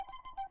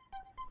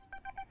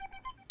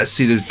I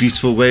see those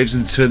beautiful waves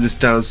and turn this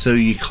down so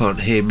you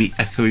can't hear me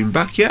echoing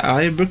back. Yeah,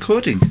 I am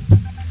recording.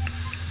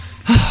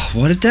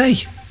 What a day.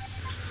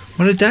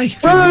 What a day.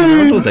 Been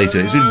around all day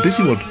today. It's been a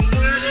busy one.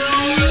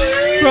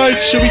 Right,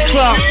 shall we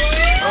clap?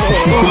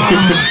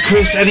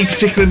 Chris, any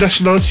particular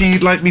nationality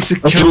you'd like me to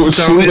count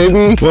down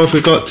in? What have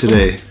we got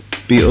today?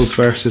 Beatles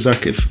versus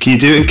Arcade. Can you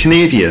do it in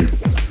Canadian?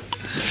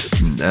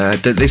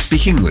 Don't they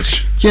speak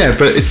English? Yeah,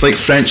 but it's like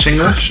French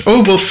English.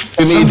 Oh, well,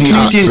 some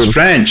Canadian's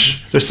French.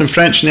 There's some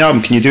French in the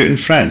album. Can you do it in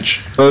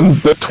French?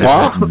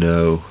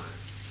 No.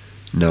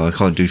 No, I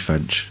can't do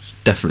French.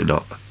 Definitely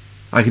not.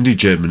 I can do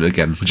German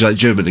again. Would you like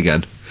German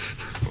again?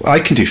 I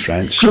can do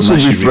French,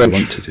 unless you really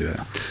want to do it.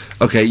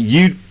 Okay,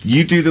 you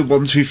do the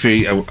 1, 2,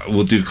 3, and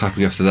we'll do the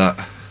clapping after that.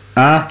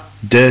 1,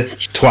 2,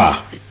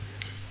 3.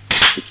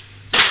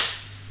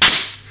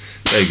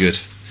 Very good.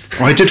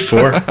 Oh, I did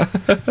 4.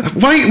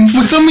 Why?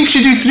 Some makes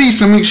you do 3,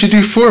 some makes you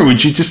do 4.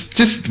 Would you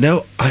just...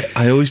 No,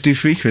 I always do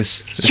 3,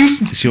 Chris.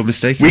 It's your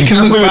mistake. We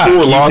can look back.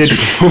 You did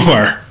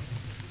 4.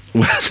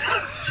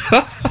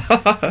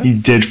 You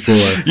did 4.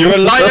 You're a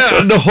liar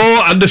and a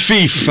whore and a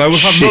thief. I will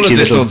have none of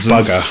this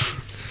nonsense. Bugger.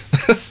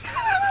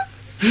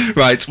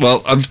 Right,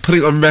 well, I'm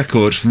putting on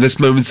record from this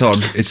moment on.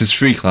 It's just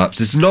 3 claps.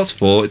 It's not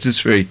 4. It's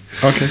just 3.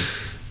 Okay.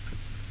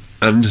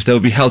 And there will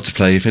be hell to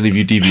play if any of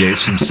you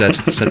deviates from said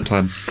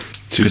plan.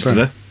 Super.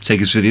 Christopher,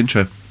 take us through the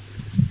intro.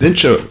 The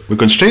intro. We're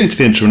going straight into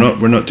the intro.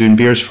 We're not doing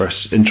beers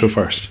first. Intro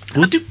first.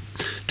 Well,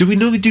 do we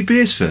normally do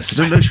beers first?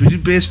 I don't know. Should we do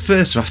beers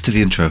first or after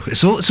the intro?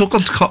 It's all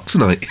gone to cock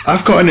tonight.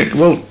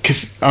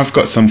 Because I've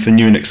got something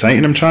new and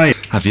exciting I'm trying.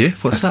 Have you?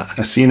 What's that?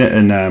 I seen it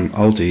in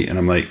Aldi and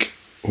I'm like,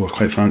 oh, I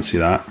quite fancy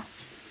that.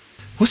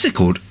 What's it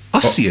called?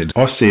 Ossian?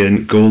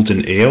 Ossian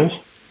Golden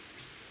Ale.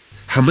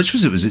 How much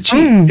was it? Was it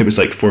cheap? It was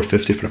like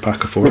 $4.50 for a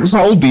pack of 4. It was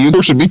Aldi.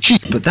 It should be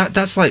cheap. But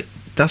that's like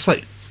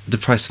the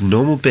price of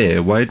normal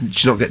beer. Why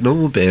didn't you not get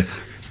normal beer?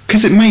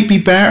 Because it might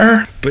be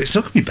better. But it's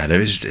not going to be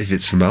better if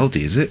it's from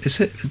Aldi, is it?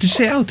 Did you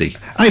say Aldi?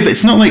 Aye, but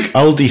it's not like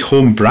Aldi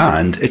home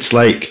brand. It's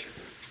like,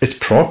 it's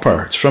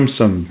proper. It's from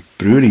some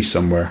brewery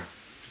somewhere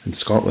in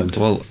Scotland.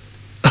 Well,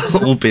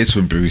 all beers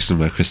from brewery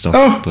somewhere, Christoph.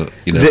 Oh, but,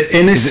 you know, the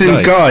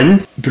Innocent Gun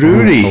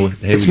Brewery.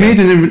 It's made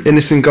in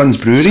Innocent Gun's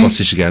brewery.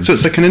 Scottish again. So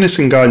it's like an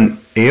Innocent Gun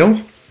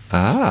ale.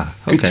 Ah,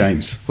 okay. Good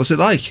times. What's it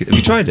like? Have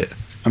you tried it?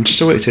 I'm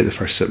just away to take the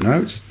first sip now.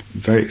 It's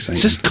very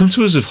exciting. Just come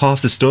to us with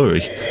half the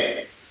story.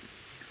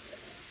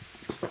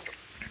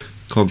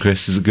 Come on,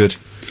 Chris, is it good?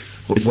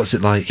 What's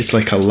it like? It's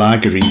like a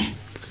lagery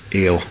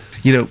ale.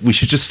 You know, we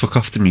should just fuck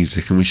off the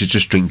music and we should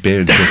just drink beer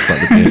and talk about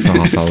the beer for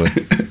half hour.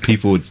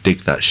 People would dig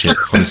that shit.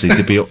 Honestly,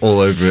 they'd be all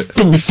over it. It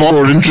would be far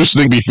more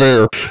interesting, to be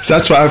fair. So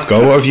that's what I've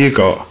got. What have you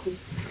got?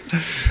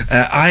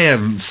 I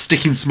am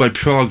sticking to my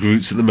Prague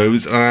roots at the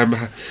moment, and I'm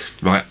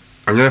going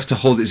to have to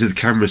hold it to the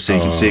camera so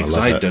you can see it, because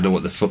I don't know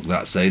what the fuck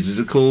that says. Is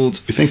it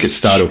called... I think it's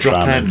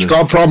Staropramen.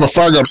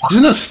 Staropramen.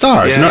 Isn't it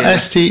Star? It's not yeah.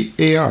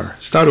 S-T-A-R.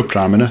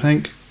 Staropramen, I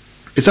think.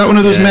 Is that one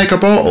of those mega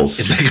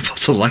bottles? A mega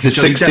bottle, like the a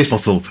Johnny Depp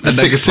bottle. The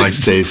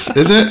 660s.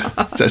 Is it?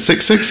 Is that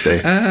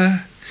 660?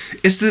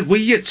 Is the where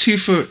you get 2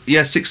 for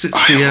 660?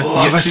 I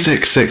love a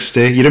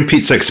 660. You're in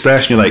Pizza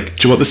Express and you're like,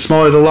 do you want the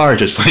small or the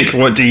large? It's like,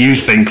 what do you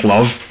think,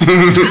 love?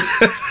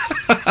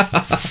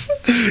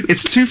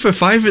 It's 2 for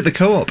 $5 at the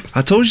Co-op.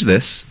 I told you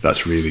this.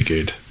 That's really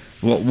good.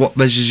 What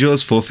measures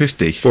yours?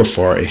 450?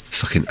 440.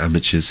 Fucking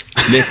amateurs.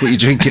 Nick, what are you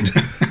drinking?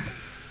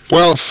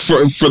 Well, for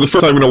the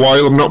first time in a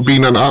while, I'm not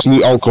being an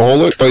absolute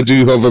alcoholic. I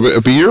do have a bit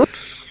of beer.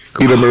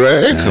 Come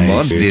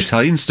on, the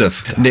Italian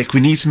stuff. Nick, we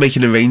need to make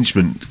an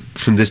arrangement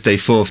from this day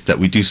forth that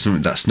we do something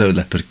with that snow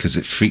leopard, because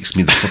it freaks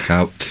me the fuck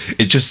out.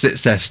 It just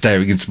sits there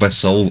staring into my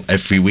soul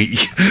every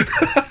week.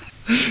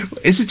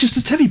 Is it just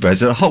a teddy bear?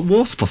 Is it a hot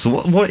water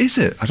bottle? What is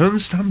it? I don't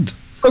understand.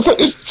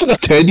 It's like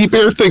a teddy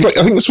bear thing. Like,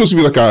 I think it's supposed to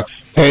be like a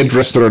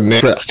headrest or a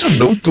neck. I don't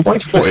know. The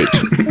wife thought it.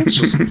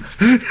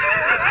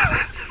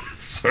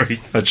 Sorry,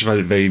 I just find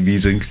it very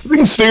amusing. I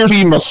can stare at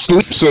me in my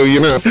sleep, so you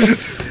know.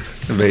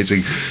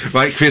 Amazing.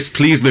 Right, Chris,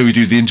 please may we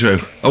do the intro.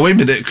 Oh, wait a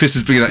minute, Chris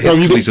is bringing that here,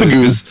 please,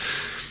 because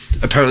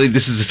apparently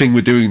this is the thing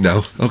we're doing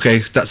now. Okay,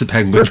 that's a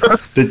penguin.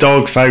 The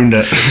dog found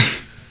it.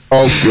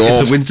 Oh, God.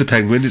 It's a winter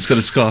penguin. It's got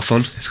a scarf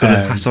on. It's got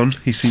a hat on.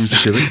 He seems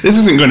chilly. This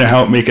isn't going to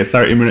help make it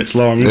 30 minutes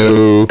long, is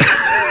it?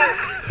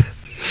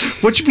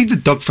 What do you mean the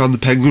dog found the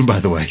penguin, by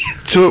the way?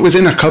 So it was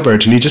in a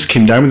cupboard and he just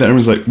came down with it and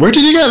was like, where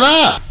did you get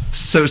that?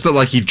 So it's not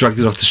like you dragged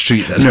it off the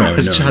street then? No, I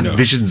just had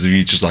visions of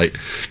you just like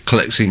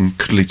collecting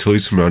cuddly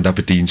toys from around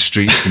Aberdeen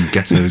streets and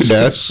ghettos.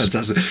 Yes.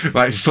 Fantastic.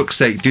 Right, for fuck's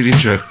sake, do the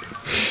intro.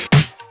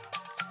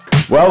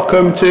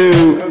 Welcome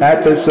to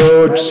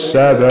episode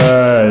 7.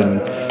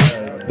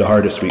 The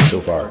hardest week so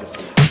far.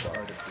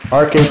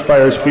 Arcade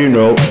Fire's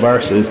Funeral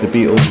versus the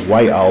Beatles'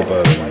 White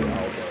Album.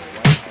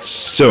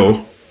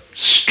 So,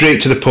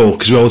 straight to the poll,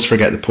 because we always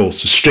forget the poll,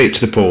 so straight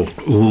to the poll.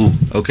 Ooh,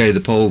 okay,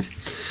 the poll.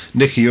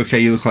 Nick, are you okay?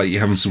 You look like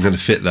you're having some kind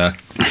of fit there.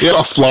 Yeah,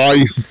 I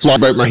fly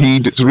about my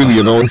head. It's really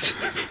annoying.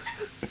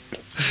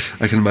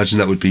 I can imagine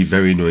that would be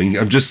very annoying.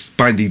 I'm just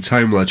binding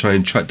time while I try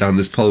and track down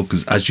this poll,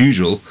 because as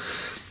usual,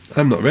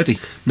 I'm not ready.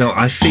 Now,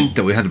 I think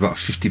that we had about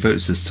 50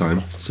 votes this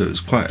time, so it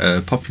was quite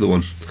a popular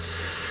one.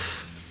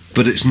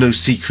 But it's no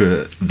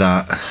secret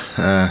that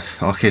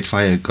Arcade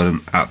Fire got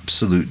an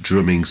absolute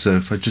drumming, so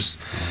if I just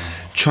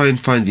try and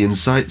find the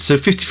insight. So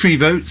 53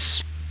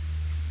 votes,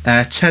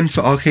 10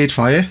 for Arcade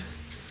Fire.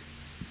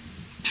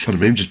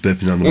 Pardon me, I'm just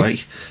burping on the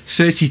mic.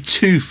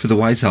 32 for the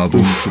White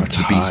Album from the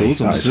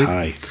Beatles, obviously.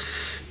 That is high.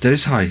 That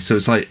is high, so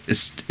it's like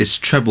it's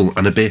treble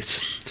and a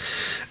bit.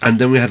 And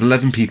then we had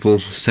 11 people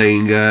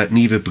saying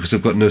neither because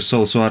I've got no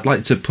soul. So I'd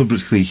like to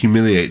publicly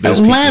humiliate those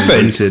 11? people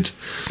who voted.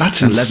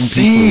 That's 11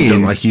 insane. people who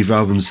don't like either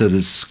album. So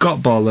there's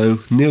Scott Barlow,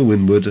 Neil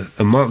Winwood,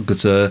 and Mark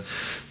Gutter,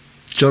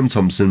 John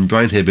Thompson,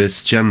 Brian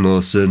Hibbert, Jen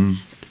Lawson,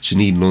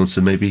 Janine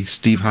Lawson maybe,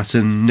 Steve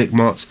Hatton, Nick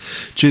Mott,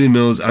 Julie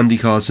Mills, Andy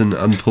Carson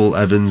and Paul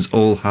Evans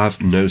all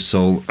have no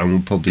soul and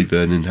will probably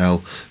burn in hell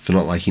for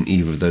not liking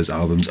either of those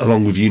albums,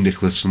 along with you,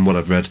 Nicholas, from what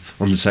I've read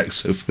on the text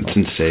so far. It's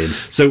insane.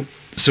 So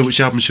which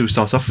album should we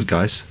start off with,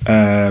 guys?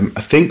 I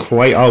think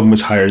White Album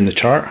was higher in the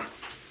chart.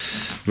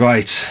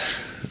 Right.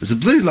 There's a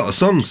bloody lot of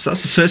songs.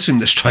 That's the first thing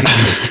that strikes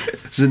me.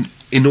 There's an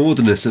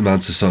inordinate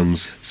amount of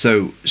songs.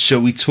 So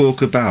shall we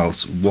talk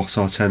about what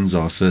our 10s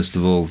are first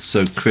of all?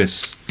 So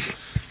Chris,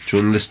 do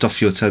you want to list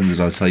off your 10s and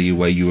I'll tell you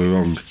where you were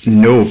wrong?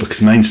 No,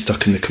 because mine's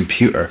stuck in the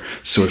computer.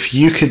 So if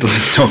you could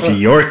list off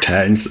your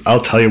 10s, I'll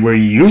tell you where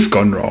you've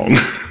gone wrong.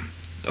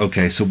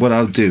 Okay, so what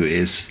I'll do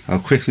is I'll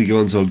quickly go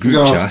onto our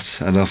group chat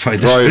and I'll find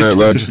the Right, photo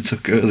lad. that I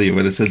took earlier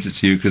when I sent it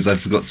to you because I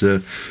forgot to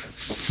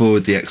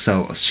forward the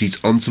Excel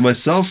sheet onto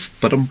myself.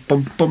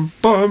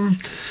 Bum.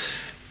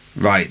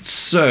 Right,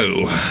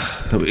 so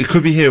it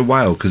could be here a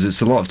while because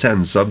it's a lot of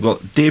 10s. So I've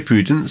got Dear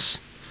Prudence,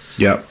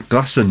 Yep.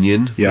 Glass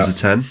Onion Yeah. was a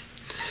 10.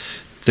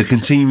 The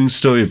Continuing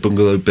Story of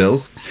Bungalow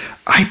Bill.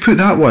 I put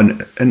that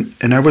one, and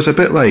I was a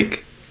bit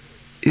like,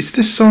 is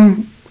this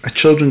song a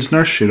children's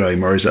nursery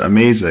rhyme or is it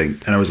amazing?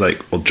 And I was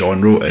like, well,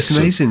 John wrote it. It's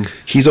amazing.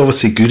 He's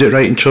obviously good at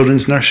writing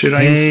children's nursery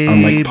rhymes, Hey,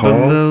 unlike Paul.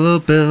 Bungalow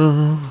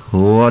Bill,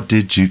 what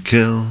did you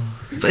kill?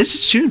 But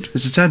it's a tune.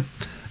 It's a 10.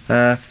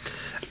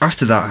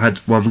 After that, I had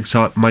While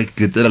My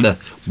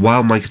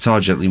Guitar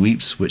Gently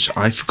Weeps, which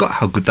I forgot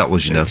how good that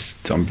was, you know.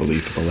 It's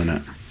unbelievable, isn't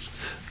it?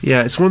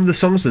 Yeah, it's one of the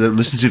songs I don't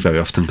listen to very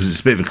often because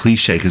it's a bit of a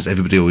cliche because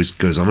everybody always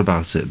goes on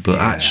about it. But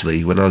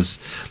actually, when I was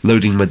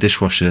loading my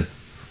dishwasher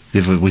the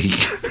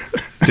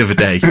other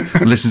day,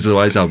 and listened to the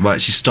White Album, I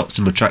actually stopped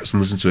in my tracks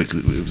and listened to it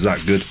because it was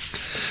that good.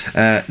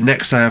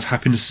 Next, I have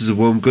Happiness is a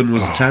Warm Gun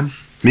was a 10.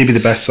 Maybe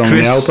the best song on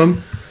the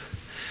album?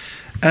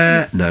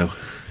 No,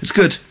 it's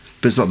good,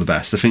 but it's not the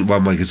best. I think While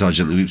My Guitar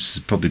Gently Weeps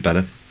is probably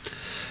better.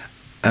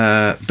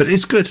 But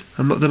it's good,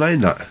 I'm not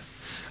denying that.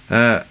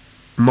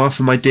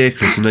 Martha, My Dear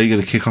Chris, I know you're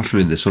going to kick off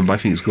me in this one, but I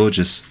think it's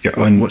gorgeous. Yeah,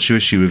 What's your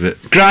issue with it?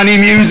 Granny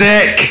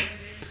music!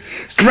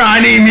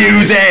 Granny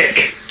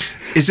music!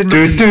 Is it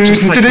not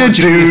just like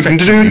logically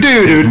effective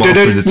because it's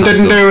Martha in the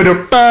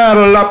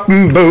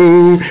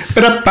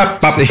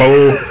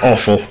title?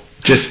 Awful.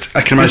 Just,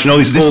 I can imagine all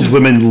these old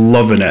women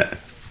loving it.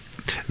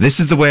 This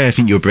is the way I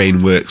think your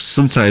brain works.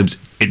 Sometimes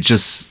it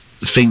just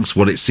thinks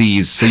what it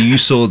sees. So you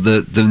saw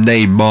the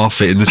name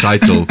Martha in the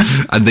title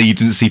and then you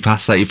didn't see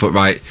past that. You thought,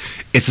 right,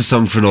 it's a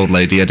song for an old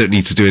lady. I don't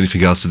need to do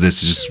anything else with this.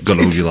 Just got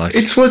on with your life.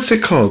 It's, what's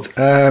it called?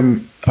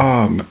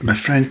 My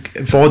friend,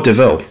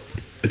 vaudeville.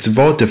 It's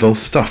vaudeville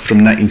stuff from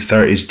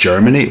 1930s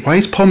Germany. Why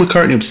is Paul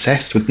McCartney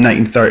obsessed with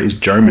 1930s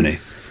Germany?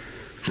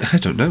 I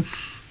don't know.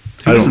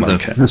 I don't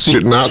like it. The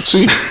secret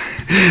Nazi.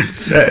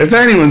 If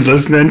anyone's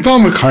listening, Paul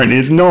McCartney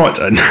is not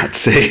a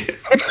Nazi.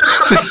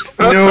 Just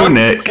no,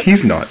 Nick,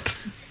 he's not.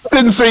 I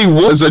didn't say he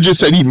was, I just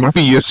said he might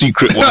be a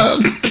secret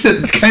one.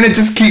 Kind of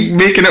just keep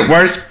making it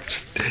worse.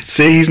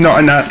 Say he's not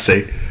a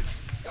Nazi.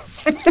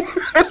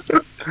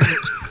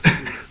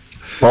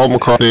 Paul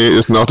McCartney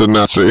is not a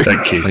Nazi.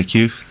 Thank you. Thank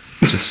you.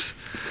 Just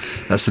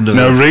that's another.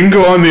 Now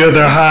Ringo, on the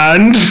other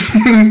hand.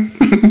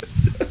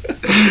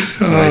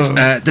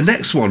 Right. The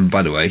next one,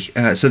 by the way,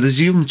 so there's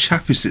a young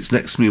chap who sits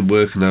next to me in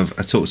work, and I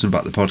talked to him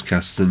about the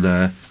podcast, and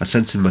I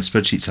sent him my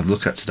spreadsheet to have a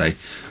look at today,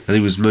 and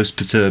he was most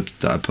perturbed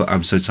that I put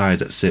 "I'm so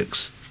tired" at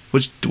 6.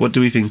 What do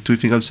we think? Do we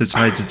think "I'm so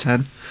tired" a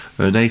 10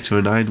 or an 8 or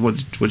a 9? What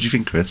do you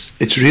think, Chris?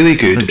 It's really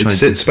good. It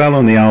sits well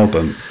on the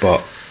album,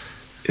 but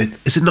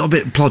is it not a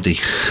bit ploddy?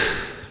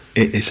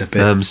 It is a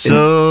bit. I'm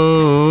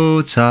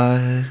so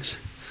tired.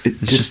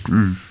 It's just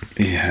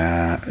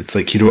yeah. It's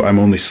like I'm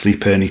only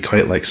sleeping. He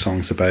quite likes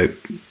songs about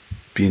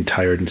being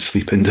tired and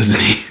sleeping, doesn't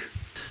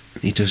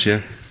he? He does,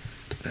 yeah.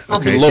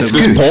 Okay, let's do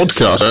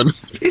podcast then.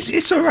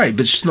 It's all right,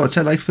 but it's just not a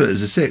 10. I put it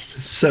as a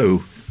 6.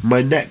 So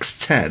my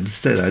next 10.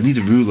 Instead, I need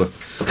a ruler.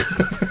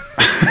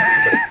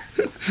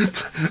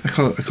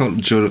 I can't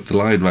join up the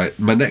line right.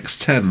 My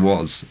next 10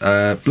 was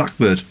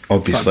Blackbird.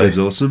 Obviously, Blackbird's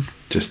awesome.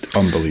 Just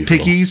unbelievable.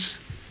 Piggies.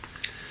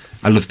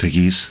 I love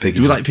Piggies. Do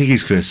you like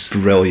Piggies, Chris?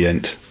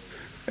 Brilliant.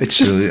 It's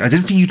just. Really? I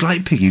didn't think you'd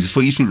like Piggies. I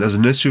thought you'd think that was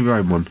a nursery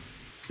rhyme one.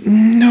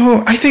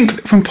 No, I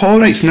think when Paul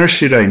writes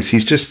nursery rhymes,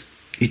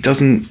 he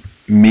doesn't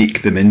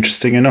make them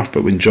interesting enough.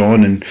 But when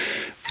John and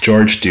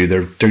George do,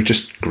 they're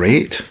just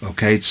great.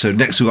 Okay, so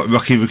next we've got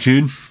Rocky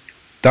Raccoon.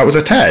 That was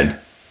a 10.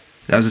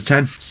 That was a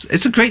 10.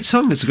 It's a great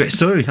song. It's a great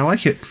story. I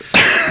like it.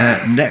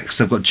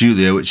 Next, I've got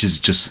Julia, which is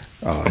just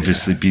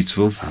obviously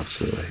beautiful.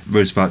 Absolutely.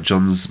 Wrote about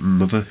John's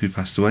mother who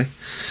passed away.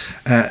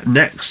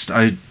 Next,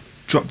 I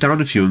drop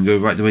down a few and go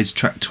right the way to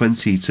track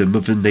 20 to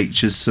Mother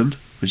Nature's Son,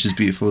 which is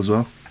beautiful as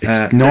well.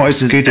 It's not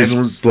as good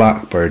as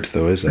Blackbird,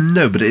 though, is it?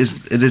 No, but it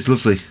is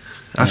lovely.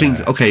 I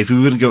think, okay, if we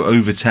were going to go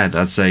over 10,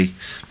 I'd say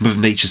Mother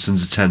Nature's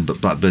Son's a 10, but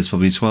Blackbird's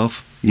probably a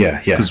 12.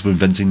 Yeah. Because we're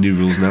inventing new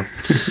rules now.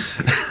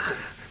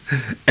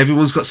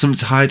 Everyone's got something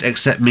to hide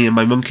except me and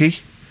my monkey.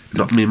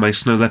 Not me and my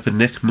snow leopard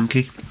Nick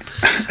monkey.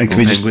 And can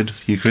we penguin,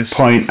 just you Chris?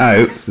 point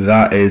out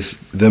that is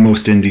the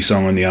most indie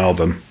song on the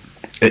album.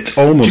 It's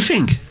almost... Do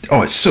you think?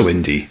 Oh, it's so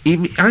indie.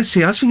 I was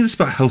thinking this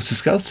about Helter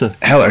Skelter.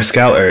 Helter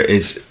Skelter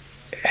is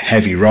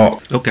heavy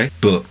rock. Okay.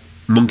 But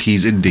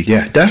Monkey's indie.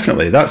 Yeah,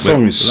 definitely. That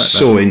song is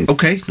so indie.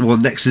 Okay, well,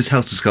 next is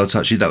Helter Skelter,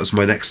 actually. That was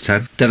my next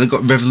 10. Then I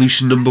got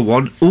Revolution number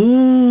 1.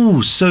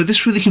 Ooh, so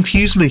this really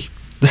confused me.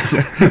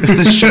 I'm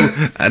going to show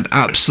an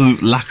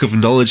absolute lack of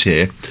knowledge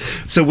here.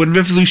 So when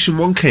Revolution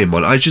 1 came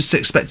on, I just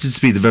expected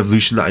to be the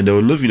Revolution that I know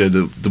and love,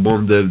 the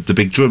one with the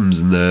big drums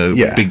and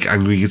the big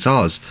angry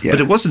guitars. Yeah. But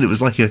it wasn't. It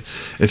was like a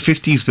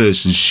 50s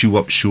version, shoe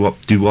up,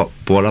 do up,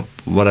 what up,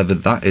 whatever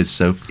that is.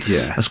 So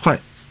I was quite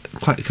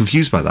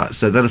confused by that.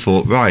 So then I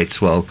thought,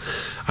 right, well,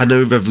 I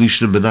know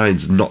Revolution number 9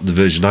 is not the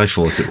version I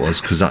thought it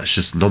was, because that's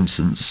just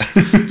nonsense.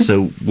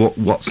 So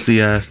what's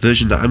the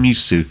version that I'm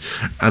used to?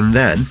 And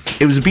then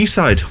it was a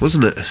B-side,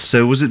 wasn't it?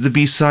 So was it the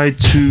B-side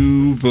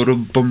to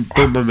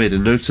I made a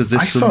note of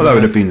this. I thought that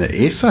would have been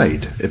the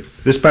A-side.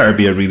 This better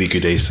be a really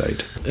good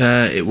A-side.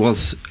 It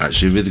was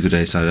actually a really good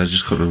A-side. I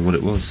just can't remember what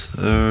it was.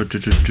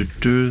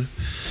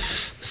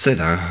 Say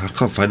that, I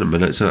can't find it in my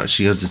notes. I'm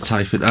actually going to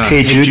type it.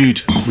 Hey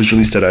Jude was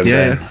released around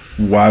then.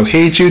 Wow,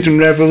 Hey Jude and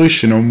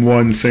Revolution on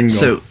one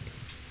single.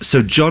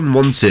 So John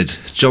wanted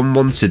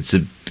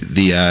to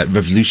the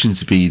Revolution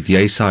to be the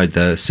A-side,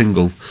 the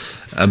single,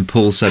 and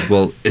Paul said,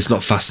 well, it's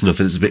not fast enough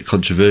and it's a bit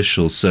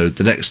controversial. So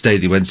the next day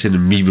they went in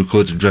and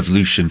re-recorded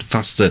Revolution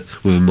faster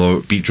with a more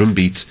upbeat drum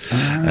beat.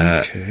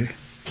 Okay.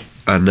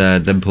 And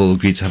then Paul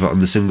agreed to have it on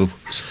the single.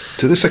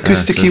 So this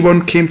acoustic-y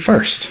one came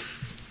first?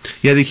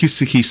 Yeah, the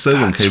acoustic slow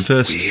one came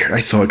first. Weird.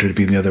 I thought it would have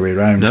been the other way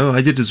around. No,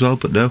 I did as well,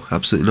 but no,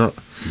 absolutely not.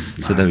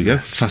 So there we go.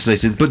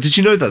 Fascinating. But did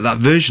you know that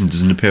version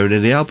doesn't appear in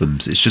any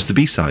albums? It's just a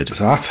B-side.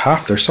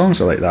 Half their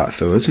songs are like that,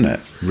 though, isn't it?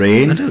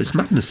 Rain. I know, it's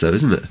madness, though,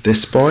 isn't it?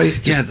 This Boy.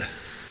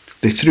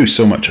 They threw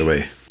so much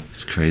away.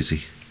 It's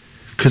crazy.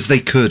 Because they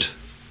could.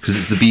 Because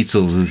it's the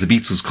Beatles, and if the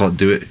Beatles can't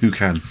do it, who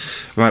can?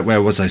 Right,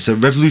 where was I? So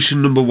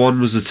Revolution number 1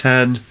 was a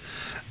 10.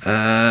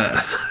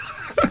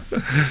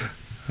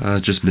 I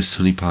just missed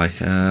Honey Pie.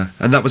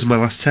 And that was my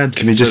last 10.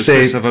 Can we just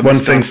say one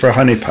thing for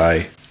Honey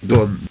Pie?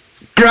 Go on.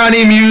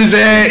 Granny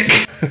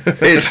music!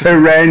 It's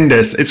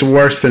horrendous. It's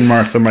worse than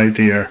Martha, My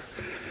Dear.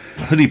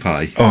 Honey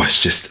Pie? Oh,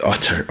 it's just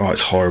utter. Oh,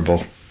 it's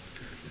horrible.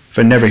 If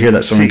I never hear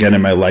that song again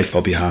in my life,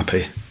 I'll be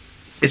happy.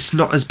 It's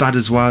not as bad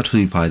as Wild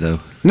Honey Pie, though.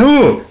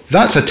 No,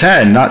 that's a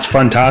 10. That's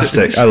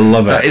fantastic. I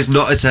love it. That is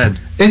not a 10.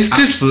 It's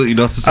just absolutely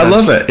not a 10. I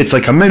love it. It's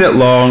like a minute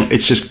long.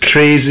 It's just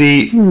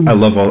crazy. I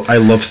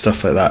love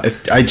stuff like that.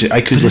 If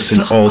I could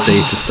listen all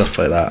day to stuff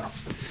like that.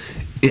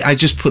 I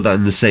just put that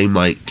in the same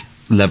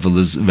level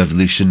as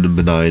Revolution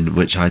number 9,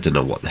 which I don't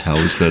know what the hell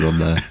was going on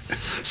there.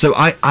 So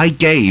I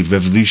gave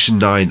Revolution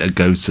 9 a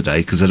go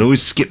today, because I'd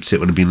always skipped it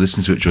when I'd been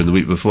listening to it during the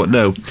week, but I thought,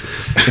 no,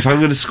 if I'm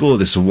going to score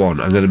this a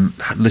 1, I'm going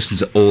to listen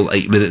to all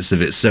 8 minutes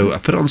of it. So I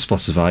put it on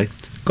Spotify,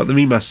 got the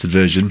remastered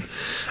version,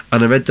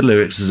 and I read the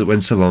lyrics as it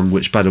went along,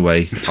 which, by the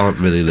way, aren't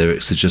really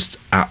lyrics, they're just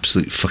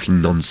absolute fucking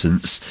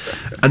nonsense.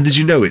 And did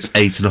you know it's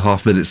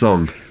 8.5 minutes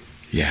long?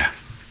 Yeah.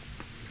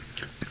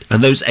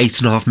 And those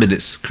 8.5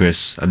 minutes,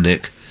 Chris and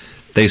Nick,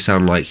 they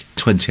sound like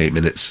 28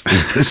 minutes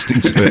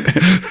listening to it.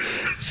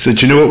 So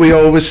do you know what we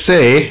always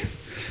say?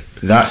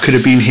 That could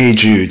have been Hey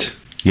Jude.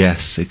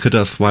 Yes, it could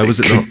have. Why was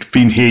it not? It could have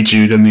been Hey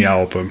Jude on the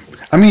album.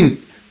 I mean,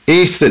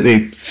 ace that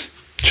they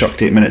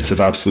chucked 8 minutes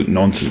of absolute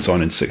nonsense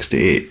on in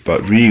 68,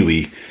 but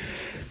really,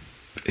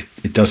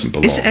 it doesn't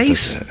belong, is it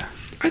ace? does it?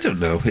 I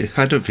don't know.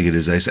 I don't think it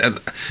is ace. And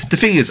the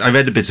thing is, I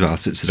read a bit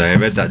about it today. I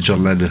read that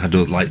John Lennon had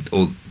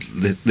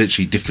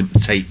literally different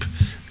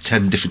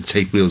 10 different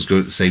tape wheels going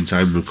at the same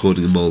time,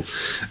 recording them all.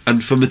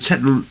 And from a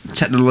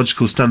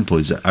technological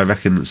standpoint, I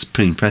reckon it's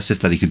pretty impressive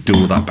that he could do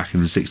all that back in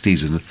the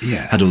 60s and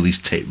had all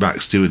these tape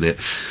racks doing it.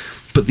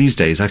 But these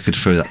days, I could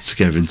throw that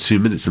together in 2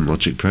 minutes in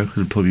Logic Pro and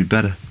it'd probably be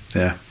better.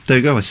 Yeah. There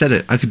you go, I said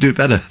it. I could do it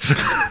better.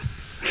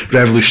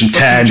 Revolution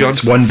 10,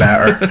 it's one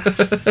better.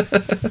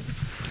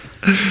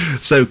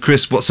 So,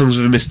 Chris, what songs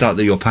have we missed out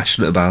that you're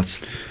passionate about?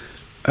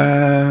 I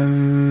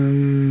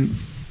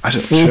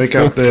don't. Should I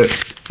get up the?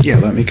 Yeah,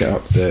 let me get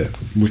up the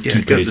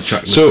Wikipedia. Get up the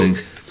track listing.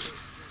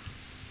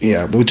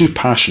 Yeah, we'll do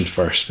Passion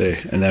first,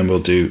 and then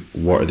we'll do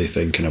What Are They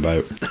Thinking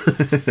About?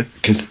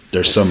 Because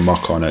there's some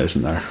muck on it,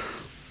 isn't there?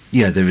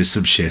 Yeah, there is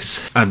some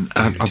shit. And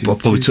I'll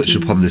probably touch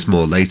upon this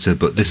more later,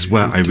 but this is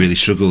where I really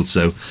struggled.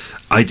 So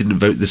I didn't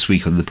vote this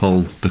week on the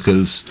poll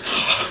because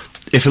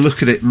if I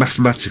look at it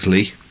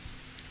mathematically,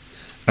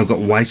 I've got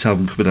White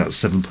Album coming out at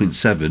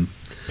 7.7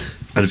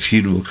 and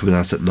Funeral coming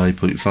out at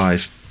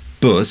 9.5.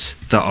 But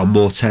there are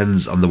more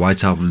 10s on the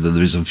White Album than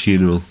there is on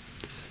Funeral.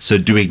 So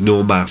do we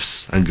ignore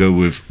maths and go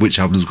with which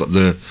album's got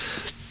the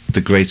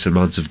greater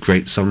amount of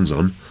great songs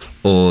on,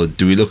 or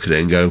do we look at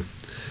it and go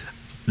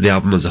the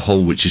album as a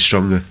whole which is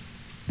stronger?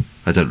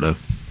 I don't know.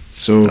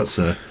 So that's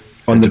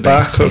on the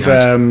back of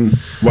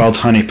Wild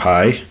Honey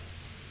Pie,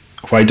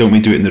 Why Don't We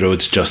Do It in the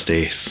Road's just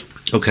ace.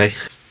 Okay.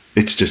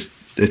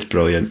 It's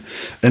brilliant.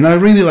 And I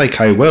really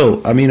like I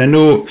Will. I mean, I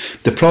know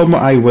the problem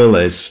with I Will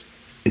is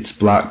it's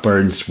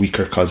Blackburn's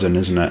weaker cousin,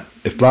 isn't it?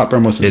 If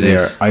Blackburn wasn't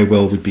there, I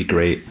Will would be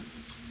great.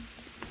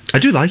 I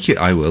do like it,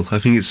 I Will. I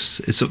think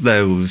it's up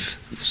there with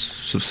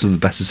some of the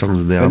better songs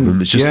on the album.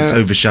 It's just it's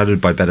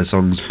overshadowed by better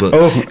songs. But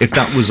if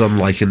that was on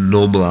like a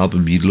normal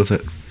album, you'd love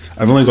it.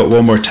 I've only got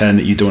one more 10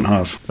 that you don't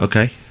have.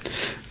 Okay.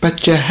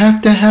 But you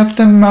have to have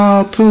them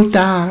all pulled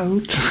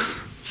out.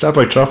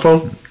 Savoy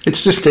Truffle.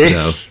 It's just ace.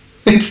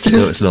 No. It's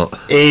just it's not.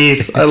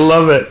 Ace. I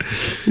love it.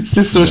 It's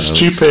just so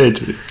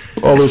stupid.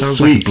 All those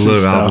sweets like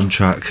a Blur and stuff. album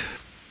track.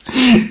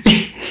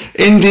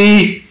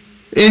 Indie.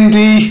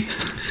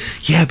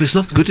 Yeah, but it's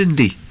not good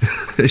indie.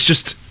 It's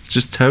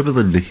just terrible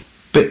indie.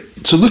 But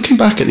so looking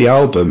back at the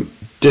album,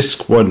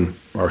 disc 1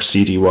 or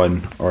CD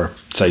 1 or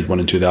side 1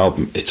 and 2 of the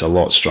album, it's a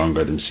lot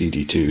stronger than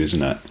CD 2,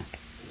 isn't it?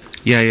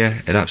 Yeah,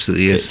 it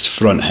absolutely is. It's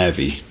front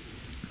heavy.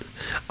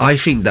 I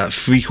think that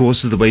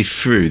 3/4 of the way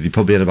through, they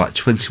probably had about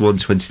 21,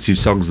 22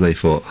 songs, and they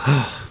thought,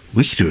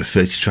 we could do a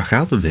 30-track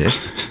album here.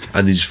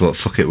 And they just thought,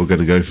 fuck it, we're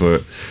going to go for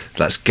it.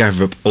 Let's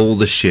gather up all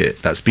the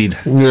shit that's been...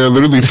 Yeah, they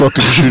really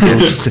fucking should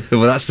have.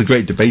 Well, that's the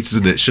great debate,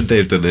 isn't it? Should they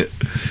have done it?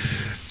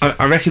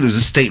 I reckon it was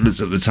a statement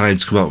at the time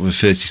to come out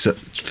with a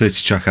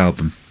 30-track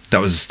album. That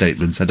was a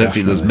statement. I don't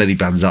think there's many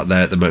bands out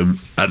there at the moment,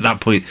 at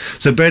that point.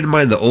 So bear in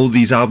mind that all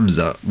these albums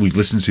that we've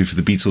listened to for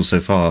the Beatles so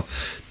far,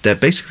 they're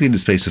basically in the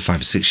space of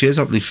 5 or 6 years,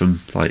 aren't they?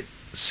 From like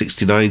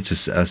 69 to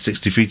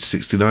 63 to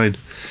 69.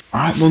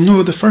 Well,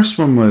 no, the first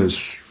one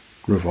was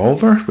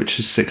Revolver, which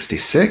is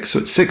 66, so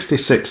it's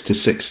 66 to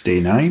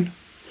 69.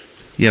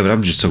 Yeah, but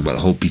I'm just talking about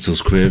the whole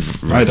Beatles career.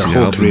 Right, their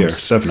whole career,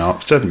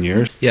 7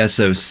 years. Yeah,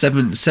 so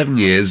seven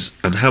years,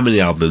 and how many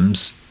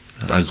albums?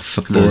 I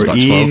fucking know,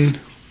 about 12.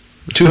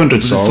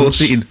 200 songs.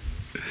 14.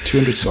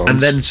 200 songs.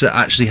 And then to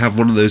actually have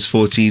one of those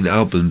 14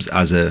 albums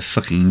as a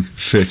fucking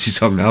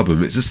 30-song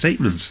album, it's a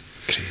statement. It's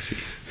crazy.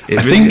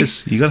 It really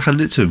is. You got to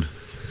hand it to him.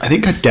 I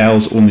think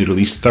Adele's only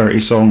released 30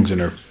 songs in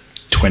her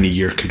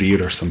 20-year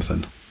career or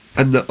something.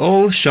 And they're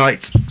all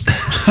shite.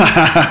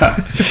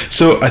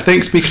 So I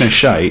think, speaking of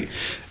shite,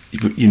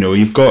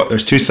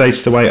 there's 2 sides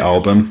to the White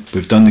Album.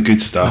 We've done the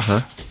good stuff.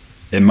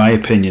 In my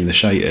opinion, the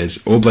shite is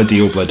Obla Di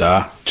Obla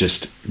Da,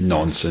 just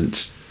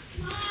nonsense.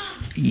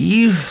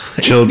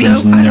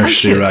 Children's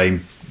nursery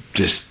rhyme,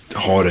 just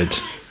horrid.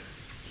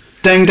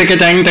 Ding ding ding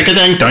ding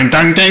ding ding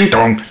ding ding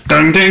dong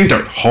ding ding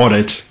dong,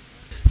 horrid.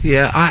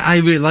 Yeah, I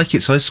really like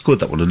it, so I scored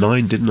that one a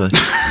 9, didn't I?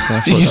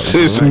 So He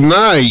says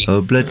 9.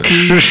 Oh, bloody,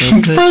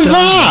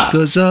 life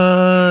goes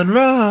on,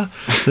 rah,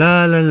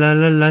 la la la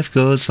la, life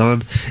goes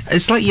on.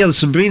 It's like Yellow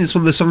Submarine. It's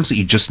one of the songs that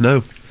you just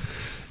know.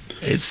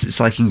 It's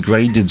like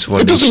ingrained into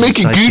our nation's psyche. It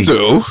doesn't make it good,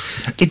 though.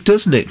 It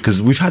doesn't, it?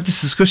 Because we've had this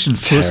discussion.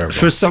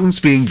 For a song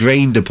to be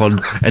ingrained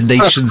upon a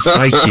nation's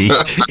psyche,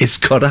 it's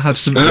got to have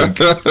something.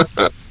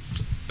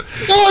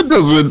 No, it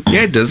doesn't.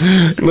 Yeah, it does.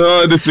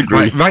 No, I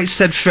disagree. Right,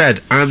 said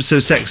Fred, I'm So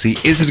Sexy.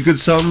 Is it a good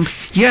song?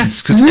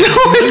 Yes, because no,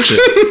 it's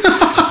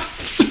not.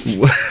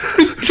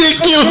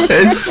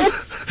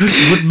 Ridiculous.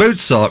 Would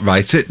Mozart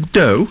write it?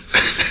 No.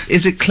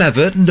 Is it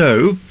clever?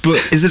 No.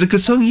 But is it a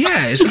good song?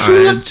 Yeah.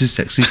 I'm Too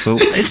Sexy for...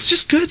 It's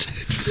just good.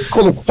 It's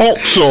called a pop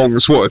song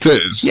is what it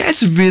is. Yeah,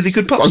 it's a really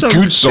good pop song. A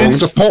good song,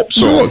 it's a pop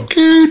song. Not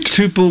good.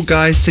 2 bald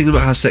guys singing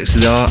about how sexy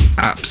they are.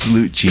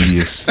 Absolute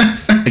genius.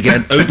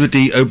 Again,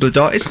 obla-dee,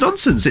 obla-da. It's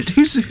nonsense.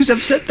 Who's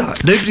ever said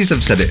that? Nobody's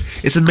ever said it.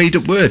 It's a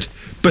made-up word.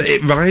 But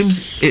it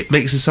rhymes, it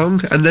makes a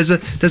song, and there's a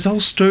whole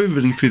story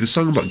running through the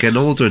song about getting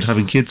older and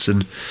having kids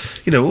and,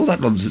 all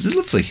that nonsense. It's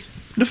lovely.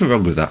 Nothing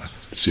wrong with that.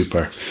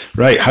 Super.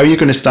 Right, how are you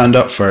going to stand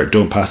up for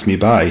Don't Pass Me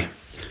By?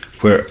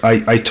 Where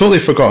I totally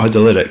forgot how the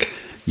lyric,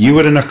 you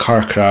were in a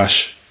car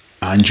crash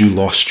and you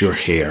lost your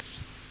hair.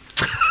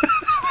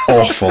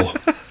 Awful.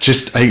 I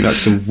think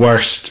that's the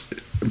worst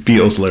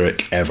Beatles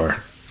lyric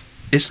ever.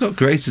 It's not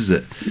great, is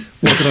it?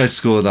 What did I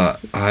score that?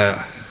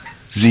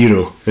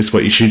 0 is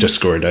what you should have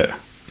scored it.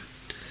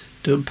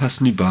 Don't Pass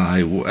Me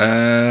By.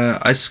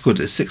 I scored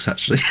it 6,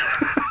 actually.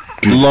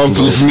 Love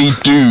Me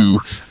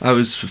Do. I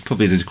was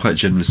probably in a quite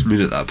generous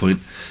mood at that point.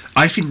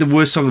 I think the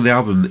worst song on the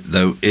album,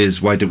 though,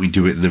 is Why Don't We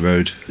Do It in the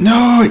Road?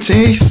 No, it's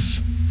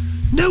Ace.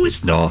 No,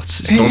 it's not.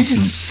 It's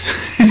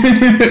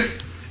nonsense.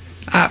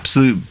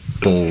 Absolute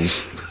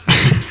balls.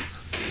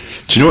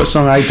 Do you know what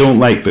song I don't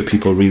like but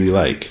people really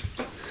like?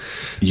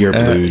 Your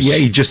Blues. Yeah,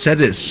 you just said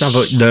it.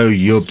 No,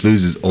 Your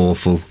Blues is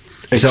awful.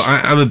 So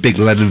I'm a big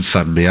Lennon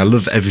fan, me. I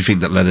love everything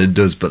that Lennon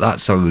does, but that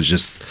song was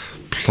just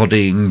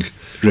plodding,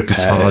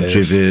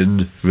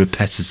 guitar-driven,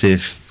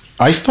 repetitive.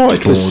 I thought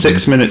it was Boring.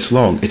 6 minutes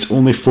long. It's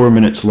only 4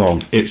 minutes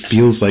long. It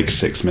feels like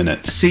 6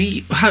 minutes.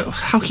 See,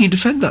 how can you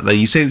defend that then?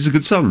 You saying it's a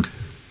good song?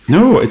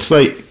 No, it's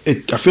like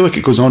I feel like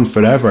it goes on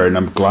forever, and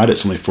I'm glad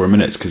it's only 4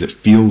 minutes because it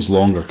feels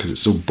longer because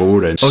it's so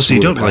boring. Oh, so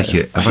you don't like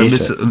repetitive. it? I Have I hate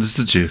it.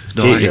 misunderstood you?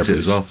 No, I hate it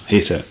as well.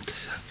 Hate it.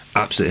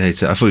 Absolutely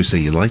hate it. I thought you were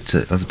saying you liked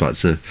it. I was about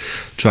to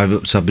drive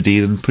up to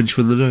Aberdeen and punch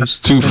you in the nose.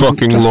 Too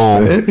fucking That's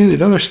long. about it, really.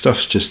 The other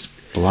stuff's just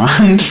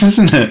bland,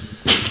 isn't it?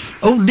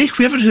 Oh, Nick,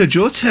 we haven't heard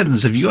your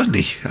tens. Have you got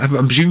any?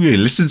 I'm presuming you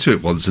listened to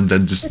it once and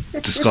then just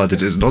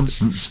discarded it as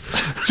nonsense.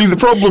 See, the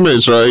problem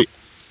is, right,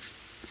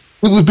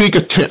 it would make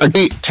a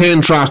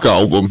 10-track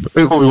album.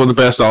 It would be one of the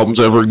best albums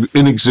ever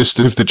in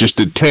existence if they just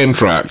did 10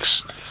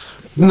 tracks.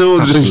 No,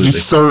 they just do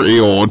Absolutely.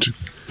 30-odd,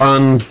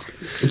 and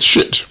it's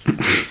shit.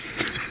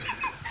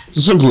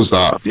 As simple as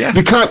that. Yeah.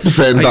 You can't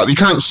defend that. You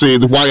can't say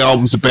the White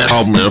Album's the best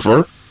album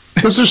ever,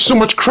 because there's so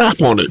much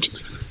crap on it.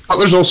 But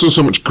there's also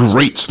so much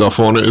great stuff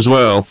on it as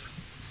well.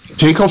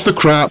 Take off the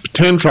crap,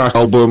 10-track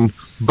album,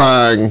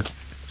 bang,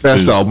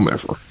 best album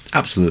ever.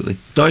 Absolutely.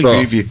 No, I agree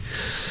with you.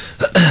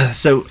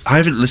 So, I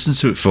haven't listened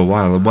to it for a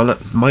while, and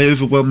my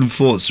overwhelming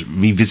thoughts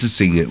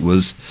revisiting it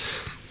was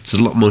there's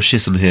a lot more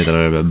shit on here than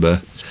I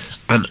remember.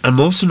 And I'm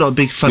also not a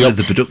big fan of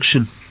the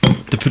production.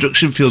 The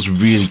production feels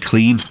really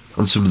clean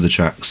on some of the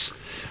tracks,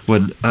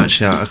 when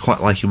actually I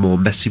quite like a more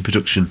messy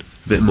production,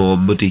 a bit more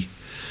muddy.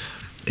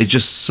 It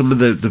just, some of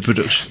the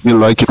production, You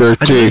like it there I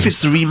don't know too. if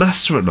it's the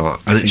remaster or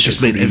not, and it's think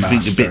just it's made the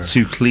everything a bit remaster.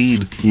 too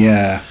clean.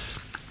 Yeah.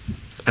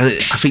 And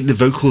I think the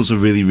vocals are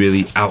really,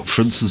 really out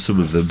front on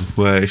some of them,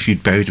 where if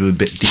you'd buried them a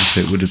bit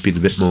deeper, it would have been a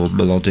bit more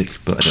melodic,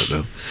 but I don't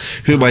know.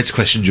 Who am I to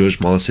question George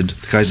Martin?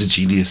 The guy's a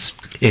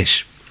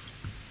genius-ish.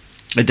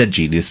 A dead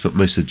genius, but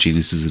most of the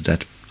geniuses are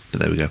dead. But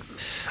there we go.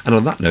 And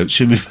on that note,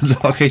 should we move on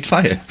to Arcade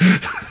Fire?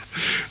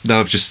 Now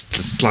I've just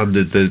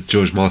slandered the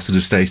George Martin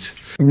estate.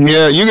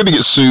 Yeah, you're going to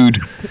get sued.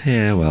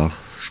 Yeah, well,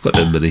 I've got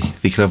no money.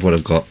 They can have what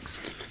I've got.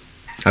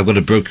 I've got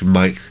a broken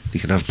mic. They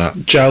can have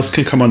that. Giles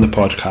can come on the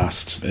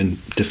podcast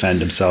and defend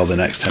himself the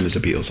next time there's a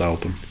Beatles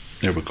album.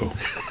 There we go.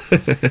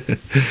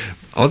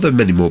 Are there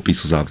many more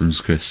Beatles albums,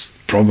 Chris?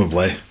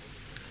 Probably.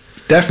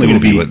 It's definitely There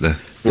will going to be, be. won't there?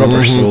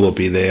 Rubber Soul will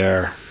be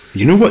there.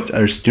 You know what?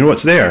 You know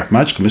what's there?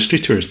 Magical Mystery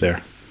Tour is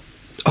there.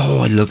 Oh,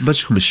 I love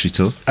Magical Mystery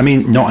Tour. I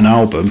mean, not an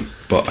album,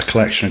 but a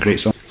collection of great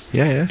songs.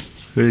 Yeah,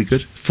 really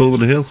good. Fall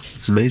on a Hill.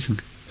 It's amazing.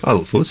 I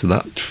look forward to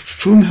that.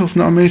 Fool in the Hill's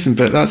not amazing,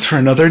 but that's for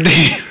another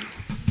day.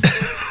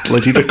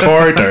 Bloody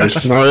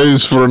recorders. That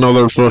is for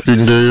another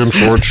fucking day,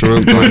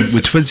 unfortunately.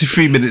 We're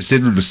 23 minutes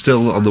in and we're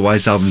still on the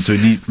White Album, so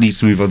we need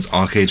to move on to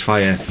Arcade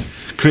Fire.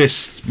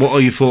 Chris, what are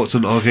your thoughts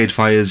on Arcade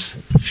Fire's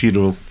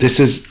funeral? This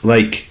is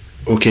like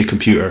OK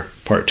Computer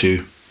Part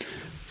 2.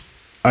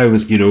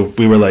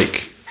 We were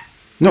like,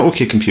 not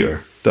OK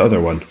Computer, the other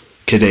one,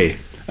 Kid A.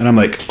 And I'm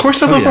like, of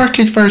course I love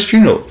Arcade Fire's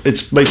funeral.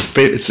 It's my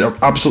favorite. It's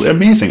absolutely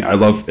amazing. I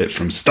love it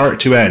from start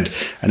to end.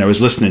 And I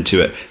was listening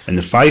to it, and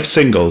the 5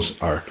 singles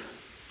are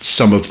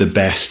some of the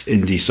best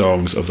indie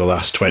songs of the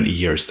last 20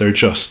 years. They're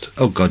just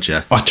Oh, God,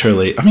 yeah.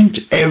 utterly, I mean,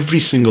 every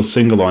single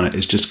single on it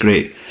is just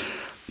great.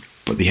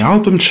 But the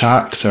album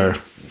tracks they're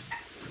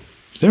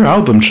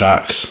album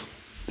tracks.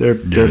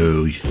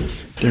 No,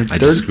 I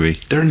disagree.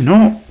 They're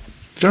not.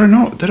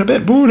 They're a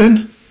bit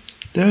boring.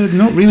 They're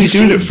not really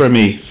doing it for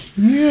me.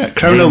 Yeah,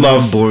 Crown Name of one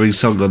Love. boring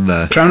song on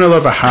there. Crown of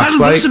Love, a half Crown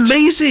of liked. Love's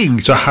amazing.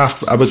 So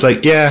I was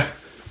like, yeah,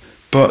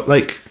 but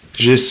like,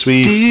 Je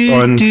suis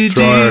un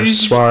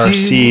frère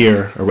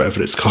sire, or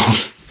whatever it's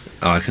called.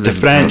 Oh, I can The never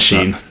pronounce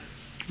Frenchine. that.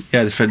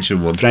 Yeah, the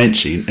Frenchine one.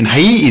 Frenchine. And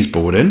Haiti's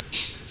boring.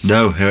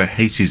 No,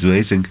 Haiti's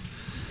amazing.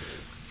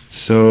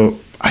 So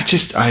I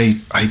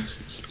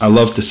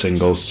love the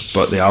singles,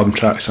 but the album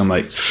tracks, I'm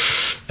like,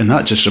 and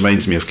that just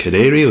reminds me of Kid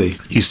A, really.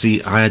 You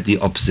see, I had the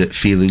opposite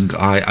feeling.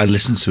 I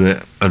listened to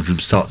it, and from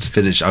start to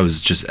finish, I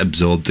was just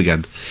absorbed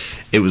again.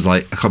 It was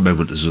like, I can't remember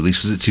when it was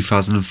released. Was it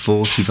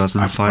 2004,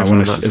 2005?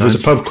 If it was a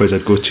pub quiz,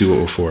 I'd go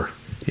 2004.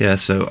 Yeah,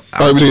 so...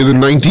 I would say the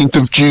 19th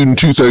of June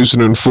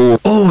 2004.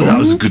 Oh, that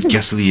was a good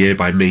guess of the year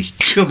by me.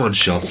 Come on,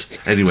 shot.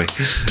 Anyway.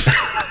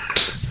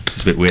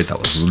 It's a bit weird, that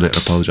wasn't it?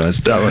 I apologise.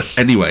 That was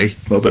Anyway.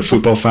 A little bit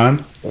football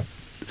fan.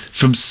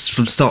 From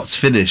start to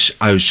finish,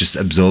 I was just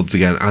absorbed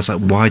again. I was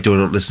like, why do I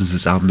not listen to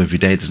this album every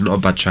day? There's not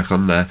a bad track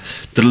on there.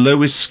 The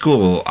lowest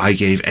score I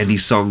gave any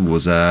song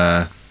was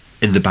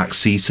In the Back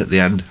Seat at the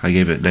end. I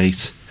gave it an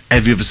 8.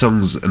 Every other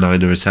song's a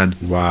 9 or a 10.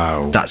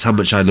 Wow. That's how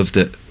much I loved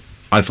it.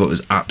 I thought it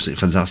was absolutely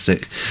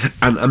fantastic.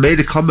 And I made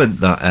a comment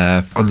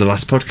that on the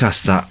last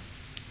podcast that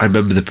I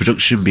remember the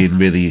production being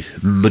really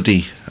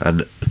muddy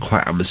and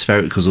quite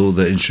atmospheric because all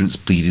the instruments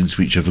bleed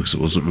into each other because it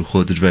wasn't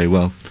recorded very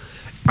well.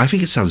 I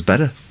think it sounds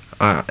better.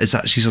 It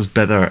actually sounds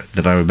better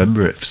than I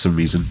remember it for some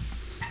reason.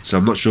 So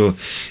I'm not sure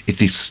if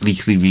they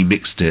sneakily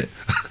remixed it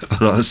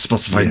on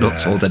Spotify, not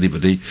told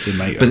anybody.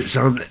 But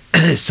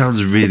it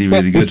sounds really,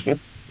 really good.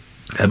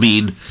 I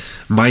mean,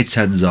 my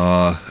 10s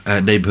are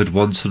Neighbourhood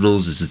 1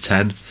 Tunnels is a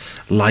 10.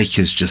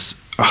 Leica's just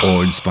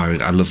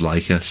awe-inspiring. I love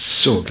Leica.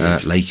 So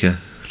good.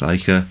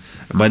 Leica.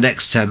 My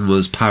next 10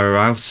 was Power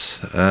Out.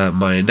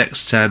 My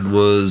next 10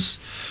 was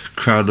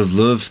Crown of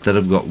Love, then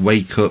I've got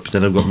Wake Up,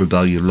 then I've got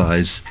Rebellion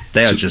Lies.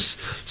 They are just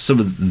some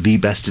of the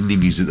best indie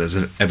music that's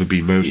ever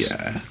been wrote.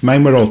 Yeah,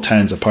 mine were all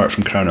 10s apart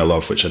from Crown of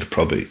Love, which I'd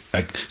probably.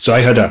 So I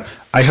had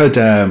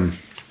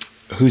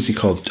who's he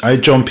called? I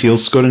had John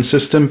Peel's scoring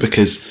system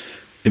because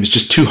it was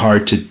just too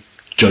hard to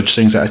judge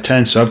things out of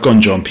 10. So I've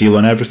gone John Peel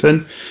on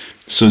everything.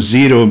 So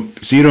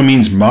zero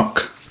means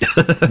muck,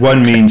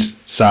 1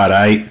 means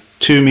alright,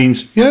 2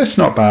 means yeah it's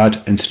not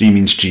bad, and 3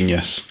 means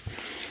genius.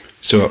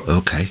 So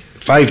Okay.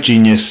 5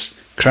 genius,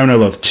 Crown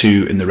of Love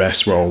 2, and the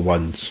rest were all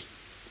 1s.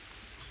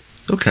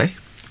 Okay.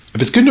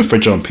 If it's good enough for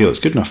John Peel, it's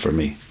good enough for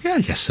me. Yeah,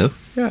 I guess so.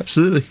 Yeah,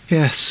 absolutely.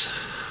 Yes.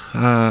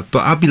 But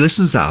I'll be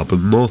listening to that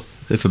album more,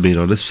 if I'm being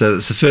honest. So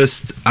it's the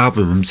first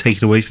album I'm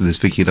taking away from this,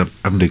 thinking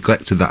I've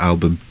neglected that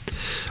album.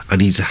 I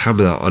need to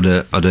hammer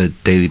that on a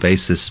daily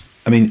basis.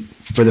 I mean,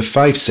 for the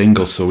 5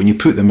 singles, so when you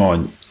put them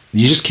on,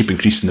 you just keep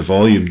increasing the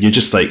volume. You're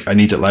just like, I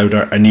need it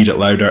louder, I need it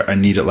louder, I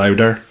need it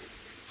louder.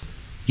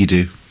 You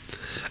do.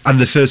 And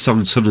the first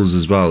song, Tunnels,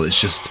 as well, it's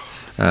just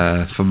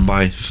from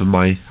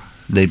my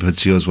neighbourhood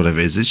to yours, whatever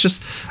it is, it's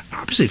just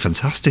absolutely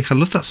fantastic. I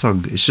love that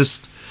song. It's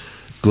just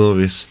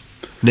glorious.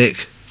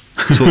 Nick,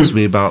 talk to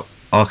me about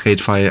Arcade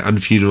Fire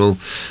and Funeral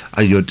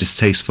and your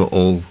distaste for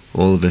all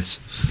of this.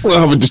 Well,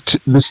 I have a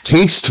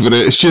distaste for it.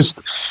 It's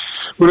just,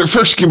 when it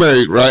first came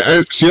out, right?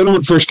 I know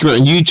when it first came out,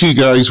 and you two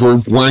guys were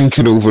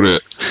wanking over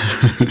it.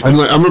 And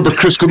like, I remember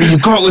Chris going,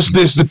 "You've got to listen to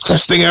this, the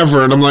best thing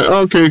ever." And I'm like,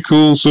 "Okay,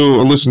 cool." So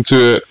I listened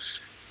to it,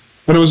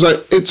 and I was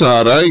like, "It's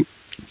alright.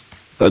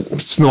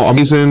 It's not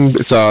amazing.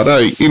 It's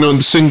alright." You know, and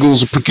the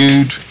singles are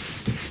pretty good,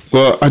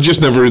 but I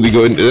just never really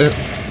got into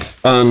it.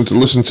 And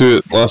listened to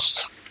it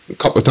last a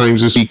couple of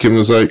times this week, and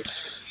was like,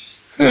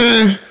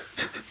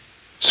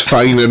 it's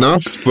fine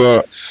enough,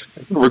 but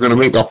we're going to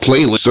make a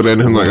playlist or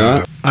anything like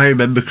that. I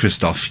remember,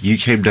 Christoph, you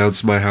came down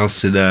to my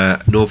house in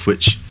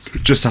Northwich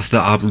just after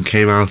the album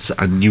came out,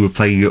 and you were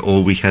playing it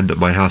all weekend at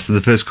my house. And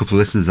the first couple of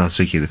listens, I was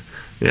thinking,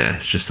 yeah,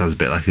 it just sounds a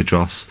bit like a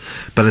dross.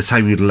 By the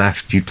time you'd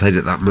left, you'd played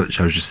it that much,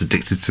 I was just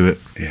addicted to it.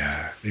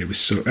 Yeah, it was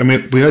so... I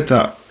mean, we had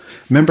that...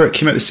 Remember, it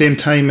came out at the same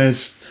time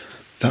as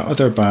that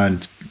other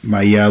band,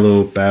 My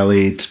Yellow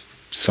Bellied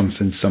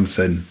something,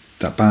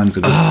 that band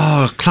with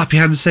Clap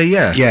Your Hands and Say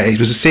Yeah. Yeah, it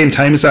was the same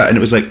time as that, and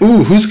it was like,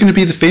 ooh, who's going to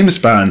be the famous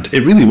band?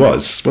 It really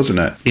was, wasn't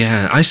it?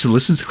 Yeah, I used to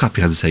listen to Clap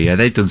Your Hands and Say Yeah.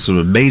 They've done some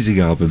amazing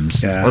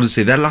albums. Yeah.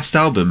 Honestly, their last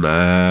album,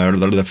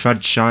 The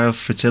Fragile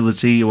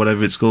Fertility or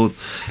whatever it's called,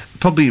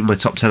 probably in my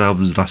top 10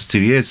 albums of the last 2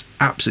 years.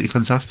 Absolutely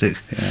fantastic.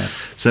 Yeah.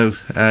 So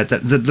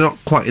they're not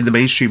quite in the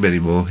mainstream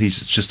anymore.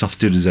 He's just off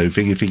doing his own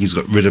thing. I think he's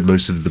got rid of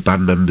most of the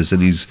band members,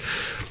 and he's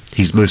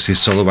mostly a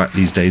solo act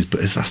these days,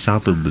 but his last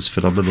album was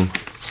phenomenal.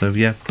 So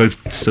yeah,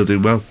 both still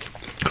doing well.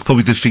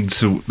 Probably the thing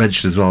to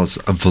mention as well is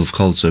I'm full of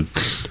cold, so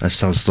I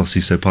sound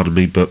snotty, so pardon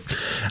me, but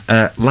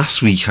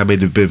last week I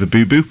made a bit of a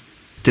boo-boo,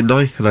 didn't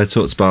I? And I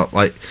talked about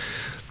like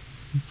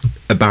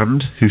a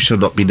band who shall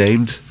not be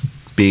named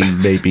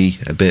being maybe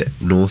a bit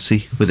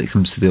naughty when it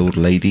comes to the old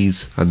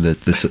ladies and the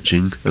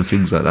touching and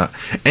things like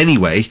that.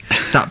 Anyway,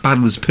 that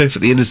band was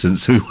perfectly innocent,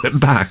 so we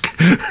went back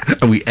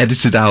and we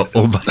edited out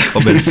all my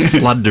comments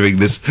slandering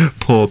this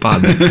poor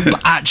band.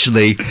 But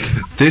actually,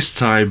 this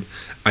time,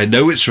 I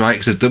know it's right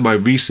because I've done my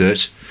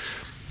research.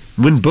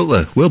 Will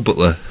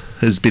Butler,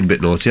 has been a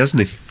bit naughty,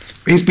 hasn't he?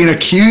 He's been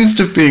accused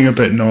of being a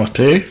bit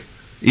naughty.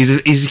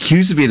 He's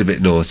accused of being a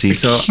bit naughty,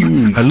 so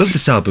I love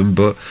this album,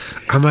 but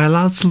am I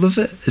allowed to love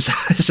it? Is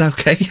that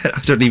okay?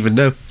 I don't even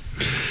know,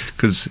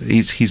 because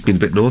he's been a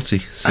bit naughty.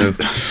 So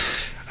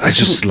I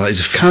just like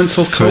to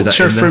cancel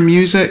culture for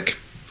music.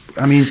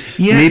 I mean,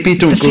 yeah, maybe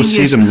don't go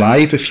see them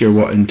live if you're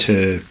wanting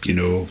to,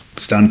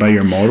 stand by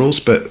your morals.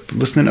 But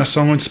listening to a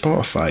song on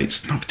Spotify,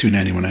 it's not doing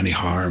anyone any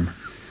harm.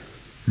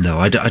 No,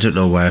 I don't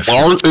know where.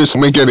 Artists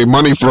make any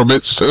money from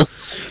it, so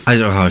I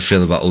don't know how I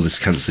feel about all this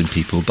cancelling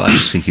people, but I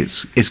just think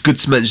it's good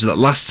to mention that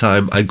last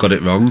time I got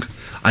it wrong.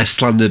 I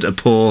slandered a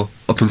poor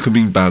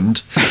up-and-coming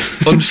band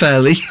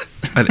unfairly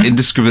and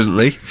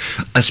indiscriminately.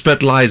 I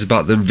spread lies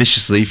about them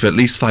viciously for at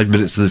least 5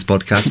 minutes of this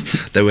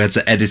podcast that we had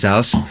to edit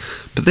out.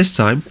 But this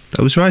time,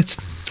 I was right.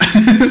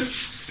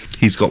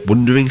 He's got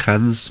wandering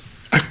hands.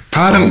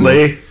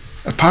 Apparently,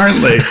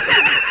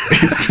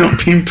 it's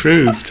not been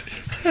proved.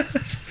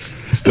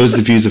 Those are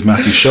the views of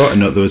Matthew Short and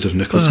not those of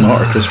Nicholas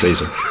Mott or Chris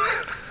Fraser.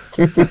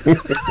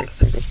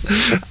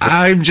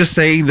 I'm just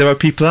saying there are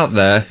people out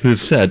there who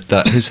have said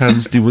that his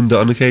hands do wander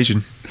on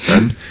occasion,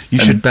 and you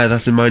should bear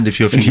that in mind if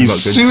you're thinking about going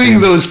to see him. He's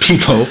suing those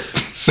people,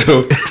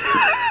 so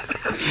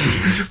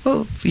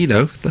well,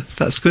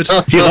 that's good.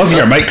 He'll have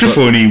your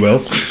microphone, he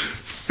will.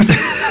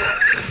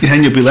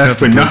 And you'll be left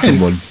with nothing.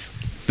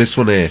 This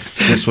one here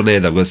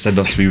that we'll send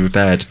off to be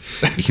repaired.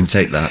 You can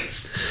take that.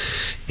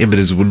 Him and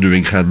his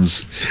wandering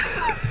hands.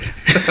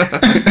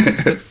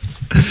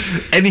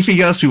 Anything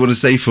else we want to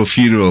say for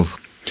Funeral?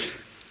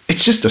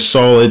 It's just a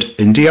solid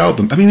indie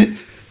album. I mean,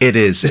 it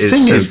is.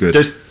 It's so good.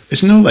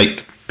 There's no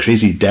like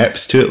crazy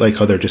depth to it like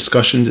other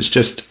discussions.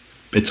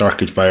 It's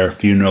Arcade Fire,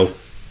 Funeral,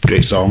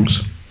 great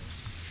songs.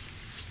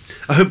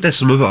 I hope there's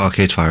some other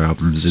Arcade Fire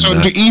albums in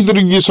there. So do either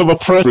of you have a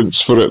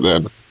preference for it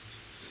then?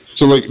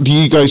 So, like, do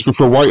you guys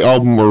prefer White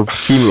Album or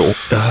Funeral?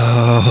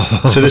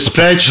 So the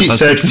spreadsheet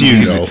said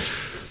Funeral,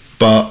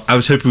 but I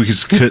was hoping we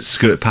could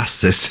skirt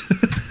past this.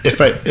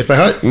 if I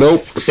had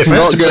Nope, if I had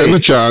not to getting play, a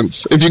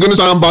chance. If you're going to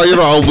stand by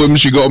your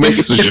albums, you got to make a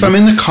decision. if I'm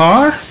in the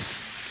car,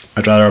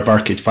 I'd rather have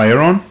Arcade Fire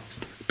on,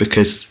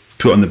 because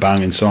put on the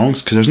banging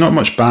songs, because there's not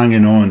much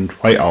banging on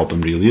White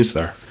Album really, is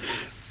there?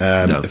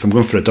 No. If I'm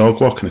going for a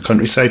dog walk in the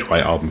countryside,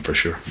 White Album for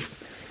sure.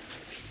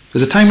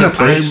 There's a time and a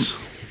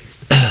place.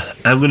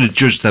 I'm going to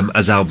judge them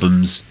as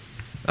albums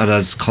and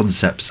as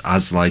concepts,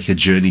 as like a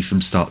journey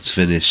from start to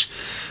finish.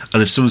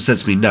 And if someone said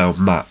to me now,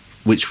 Matt,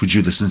 which would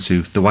you listen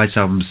to? The White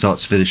Album start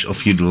to finish or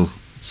Funeral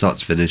start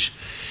to finish?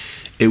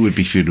 It would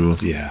be Funeral.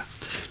 Yeah.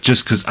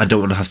 Just because I don't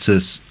want to have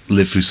to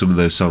live through some of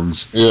those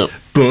songs. Yeah.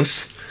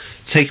 But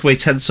take away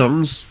 10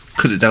 songs,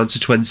 cut it down to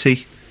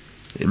 20.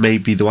 It may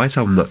be the White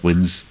Album that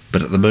wins,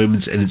 but at the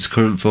moment, in its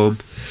current form,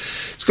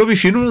 it's got to be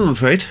Funeral, I'm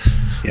afraid.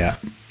 Yeah.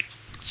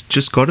 It's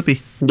just got to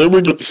be. There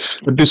we go.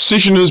 The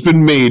decision has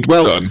been made.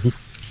 Well done.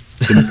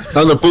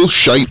 Now they're both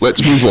shite.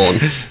 Let's move on.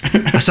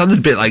 I sounded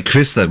a bit like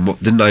Chris then. What,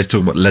 didn't I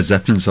talk about Led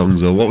Zeppelin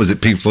songs or what was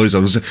it, Pink Floyd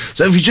songs?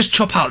 So if you just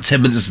chop out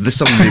 10 minutes of this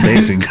song, would be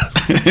amazing.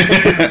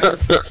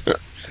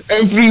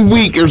 Every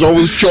week there's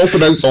always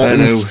chopping out songs. I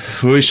know.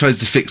 We're always trying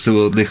to fix the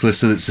world,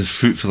 Nicholas, and it's a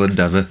fruitful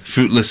endeavour.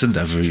 Fruitless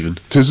endeavour, even.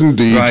 Tis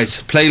indeed. Right,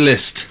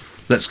 playlist.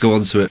 Let's go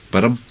on to it.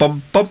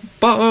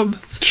 Ba-dum-bum-bum-bum.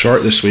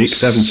 Short this week,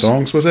 7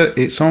 songs, was it?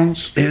 8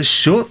 songs? It was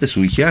short this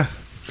week, yeah.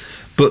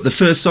 But the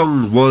first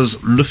song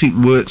was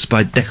Nothing Works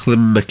by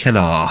Declan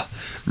McKenna.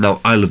 Now,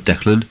 I love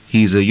Declan.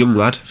 He's a young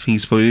lad.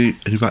 He's probably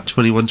only about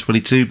 21,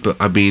 22, but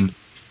I've been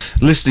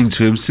listening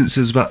to him since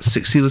he was about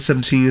 16 or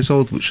 17 years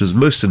old, which was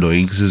most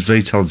annoying because he was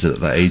very talented at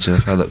that age, and I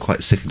found that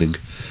quite sickening.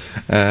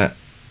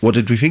 What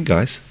did we think,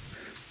 guys?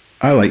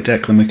 I like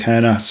Declan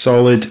McKenna.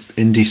 Solid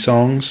indie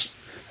songs.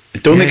 I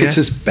don't think it's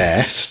his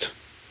best,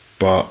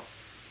 but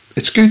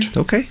it's good.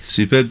 Okay,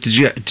 superb. Did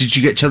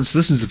you get a chance to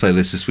listen to the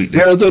playlist this week,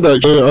 Nick? Yeah, I did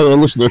actually. I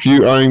listened a few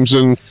times,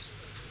 and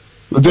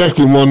the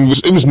Declan one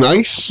was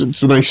nice.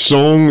 It's a nice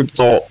song. It's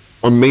not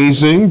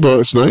amazing, but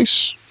it's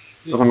nice.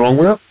 Nothing wrong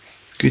with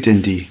it. Good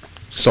indie.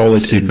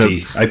 Solid Superb.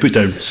 indie. I put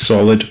down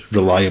solid,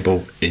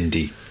 reliable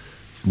indie.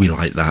 We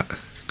like that.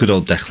 Good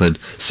old Declan.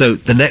 So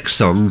the next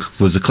song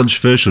was a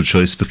controversial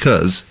choice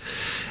because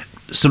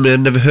somebody I'd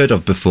never heard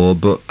of before,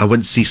 but I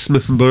went to see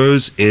Smith &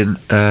 Burrows in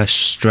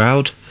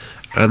Stroud,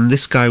 and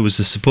this guy was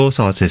a support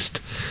artist,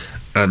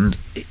 and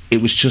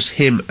it was just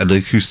him and an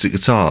acoustic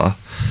guitar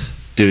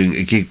doing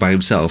a gig by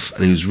himself,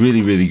 and he was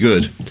really, really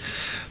good.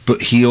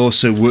 But he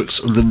also works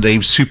under the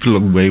name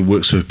Superlung, where he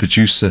works with a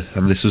producer,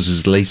 and this was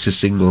his latest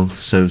single,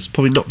 so it's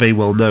probably not very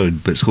well known,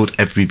 but it's called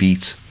Every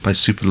Beat by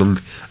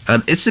Superlung,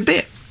 and it's a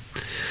bit,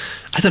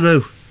 I don't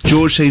know,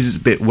 George says it's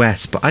a bit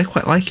wet, but I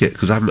quite like it,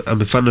 because I'm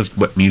a fan of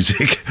wet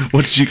music.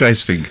 What did you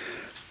guys think?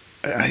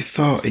 I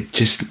thought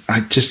I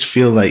just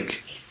feel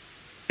like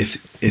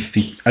if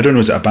he, I don't know,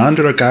 is it a band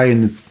or a guy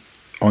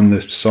on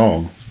the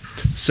song?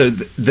 So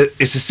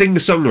it's a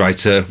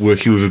singer-songwriter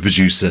working with a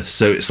producer.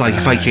 So it's like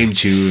if I came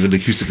to you with an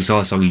acoustic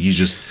guitar song and you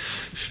just,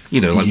 we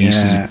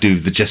used to do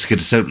the Jessica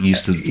DeSant, we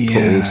used to put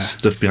all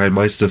stuff behind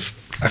my stuff.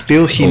 I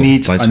feel he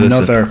needs vice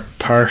another versa.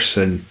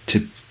 person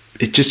to.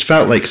 It just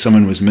felt like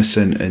someone was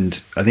missing,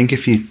 and I think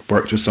if he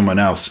worked with someone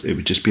else, it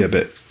would just be a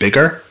bit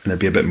bigger and there'd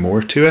be a bit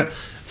more to it.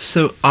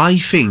 So I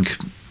think,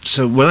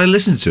 when I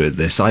listened to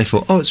this, I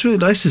thought, oh, it's really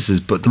nice this is,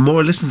 but the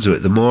more I listened to it,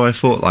 the more I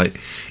thought like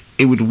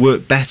it would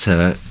work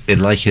better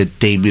in like a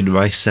Damien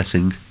Rice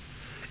setting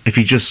if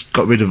he just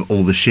got rid of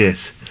all the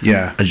shit,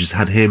 Yeah. and just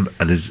had him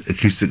and his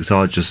acoustic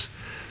guitar just,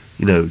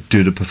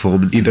 do the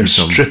performance. Either of the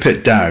song. strip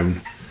it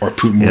down or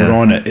put more Yeah.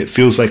 on it. It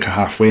feels like a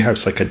halfway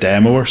house, like a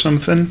demo or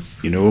something,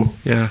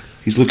 Yeah.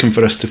 He's looking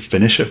for us to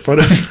finish it for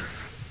him.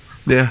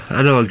 Yeah,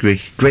 I know, I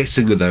agree. Great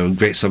singer though, and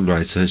great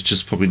songwriter. It's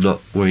just probably not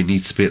where he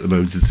needs to be at the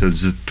moment in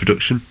terms of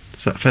production.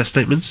 Is that a fair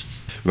statement?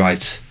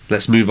 Right,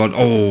 let's move on.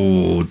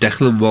 Oh,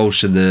 Declan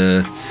Walsh and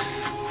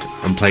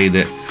I'm playing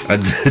it,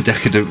 and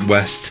Decadent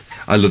West.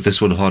 I love this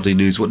one, Hardly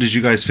News. What did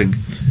you guys think?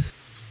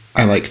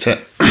 I liked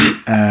it.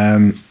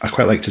 I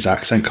quite liked his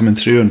accent coming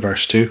through in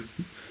verse 2.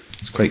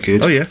 It's quite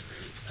good. Oh yeah.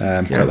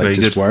 Quite very liked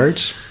his good.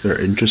 words. They're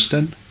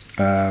interesting.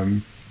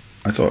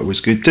 I thought it was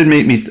good. Did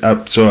make me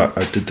so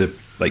I did the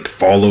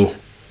follow.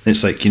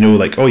 It's like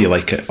oh, you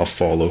like it, I'll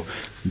follow,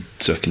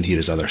 so I can hear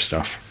his other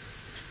stuff.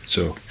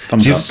 So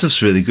thumbs The up. other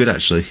stuff's really good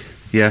actually.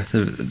 Yeah,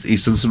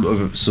 he's done some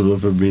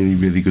other really,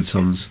 really good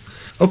songs.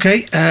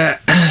 Okay,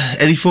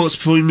 any thoughts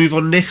before we move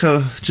on, Nick?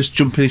 Or just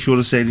jump in if you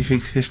want to say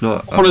anything. If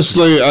not,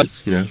 Honestly,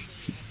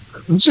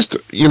 just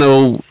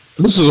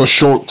this is a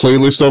short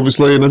playlist,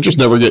 obviously, and I just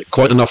never get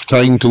quite enough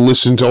time to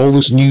listen to all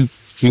this new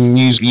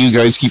news you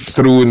guys keep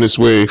throwing this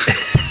way.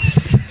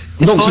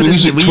 Not hard, to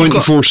isn't music it, when you've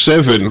got-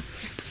 24/7.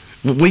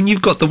 when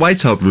you've got the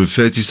White Album with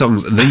 30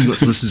 songs and then you've got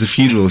to listen to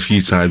Funeral a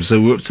few times,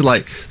 so we're up to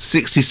like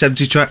 60,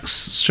 70 tracks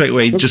straight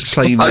away just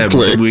playing them,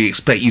 Exactly. and we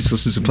expect you to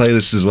listen to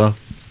playlists as well.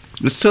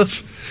 It's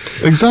tough.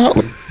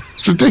 Exactly.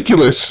 It's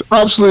ridiculous.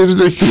 Absolutely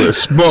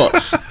ridiculous. But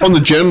on the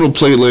general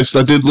playlist,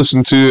 I did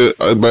listen to it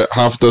about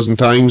half a dozen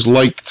times,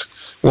 liked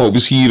what I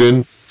was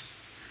hearing.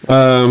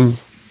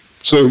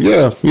 So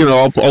yeah,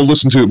 I'll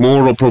listen to it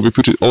more. I'll probably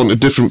put it on a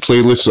different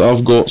playlist that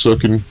I've got, so I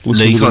can listen to it more.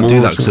 No, you can't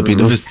do that because there'll be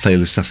another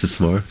playlist after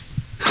tomorrow.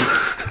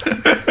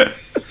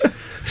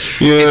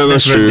 Yeah,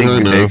 that's true. I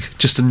know. Nick.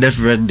 Just a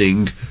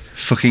never-ending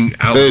fucking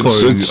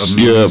outpouring of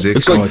music.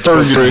 It's like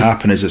what's going to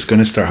happen is it's going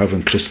to start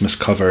having Christmas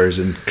covers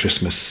and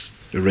Christmas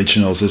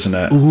originals, isn't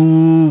it?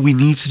 Ooh, we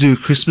need to do a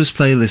Christmas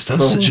playlist.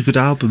 That's such a good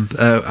album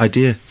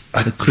idea.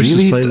 A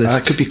Christmas playlist.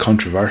 That could be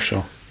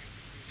controversial.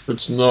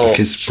 It's not.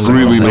 Because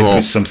really not.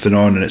 Put something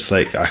on and it's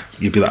like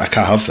you'd be like, I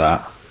can't have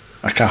that.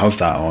 I can't have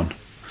that on.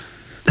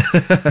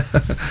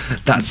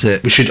 That's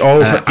it. We should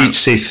all each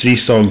say 3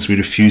 songs we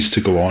refuse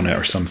to go on it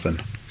or something.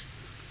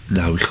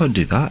 No, we can't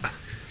do that.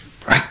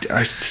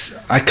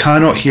 I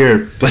cannot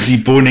hear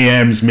bloody Boney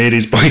M's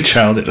Mary's Boy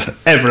Child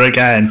ever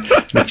again.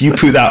 If you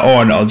put that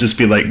on, I'll just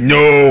be like,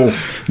 no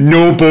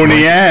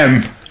Boney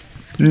M.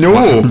 No.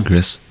 What happened,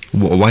 Chris?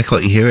 Why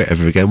can't you hear it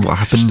ever again? What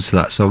happened to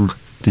that song?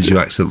 Did you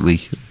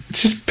accidentally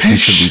it's just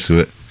pish. To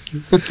it?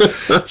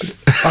 It's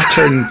just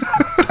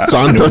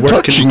utter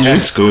working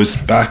Tesco's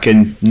back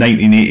in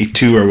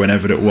 1982 or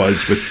whenever it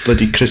was with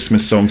bloody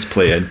Christmas songs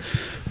playing.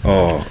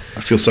 Oh,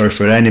 I feel sorry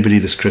for anybody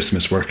this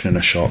Christmas working in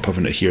a shop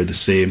having to hear the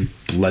same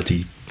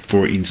bloody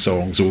 14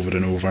 songs over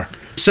and over.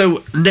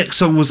 So, next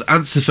song was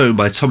Answer Phone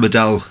by Tom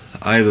Odell.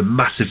 I am a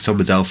massive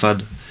Tom Odell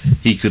fan.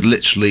 He could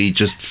literally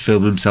just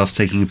film himself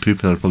taking a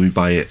poop and I'd probably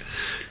buy it.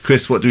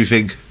 Chris, what do we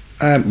think?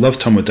 Love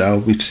Tom Odell.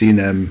 We've seen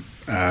him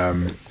at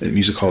a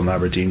music hall in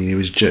Aberdeen, and he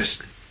was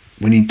just,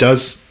 when he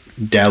does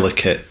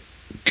delicate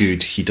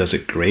good, he does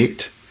it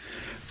great.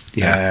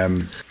 Yeah.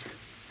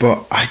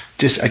 But I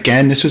just,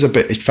 again, this was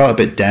it felt a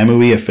bit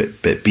demo-y, a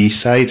bit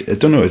B-side. I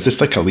don't know, is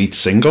this like a lead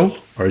single?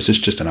 Or is this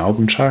just an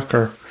album track?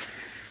 Or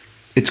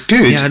it's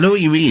good. Yeah, I know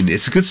what you mean.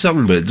 It's a good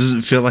song, but it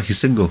doesn't feel like a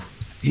single.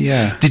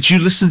 Yeah. Did you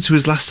listen to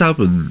his last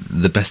album,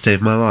 The Best Day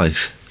of My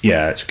Life?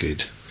 Yeah, it's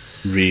good.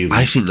 Really.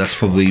 I think that's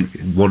probably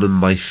one of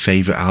my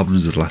favourite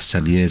albums of the last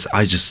 10 years.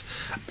 I just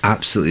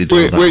absolutely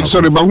adore that album.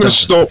 Sorry, but I'm going to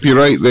stop you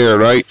right there,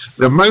 right?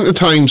 The amount of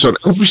times on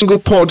every single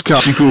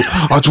podcast you go,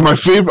 that's one of my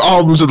favourite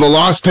albums of the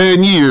last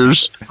 10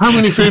 years. How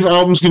many favourite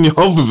albums can you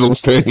have of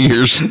those 10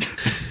 years?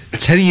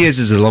 10 years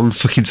is a long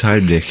fucking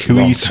time, Nick. Who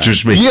are you to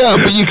judge me? Yeah,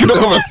 but you can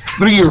have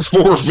 3 or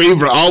 4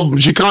 favourite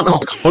albums. You can't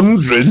have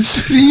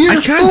hundreds. 3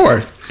 or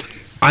 4.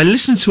 I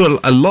listen to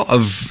a lot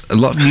of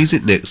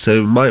music, Nick.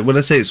 So when I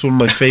say it's one of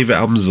my favourite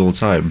albums of all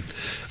time,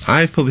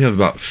 I probably have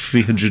about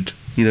 300,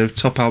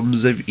 top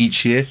albums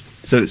each year.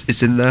 So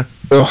it's in there.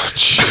 Oh,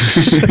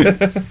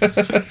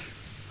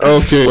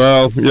 okay,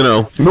 well,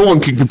 no one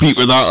can compete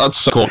with that. That's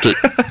psychotic.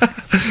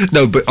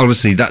 No, but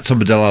honestly, that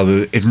Tom Odell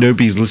album, if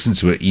nobody's listened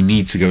to it, you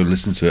need to go and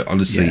listen to it.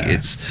 Honestly,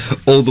 It's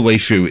all the way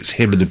through. It's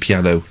him and the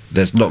piano.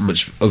 There's not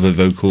much other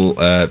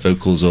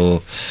vocals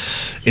or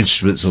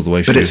instruments all the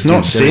way through. But it's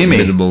not samey.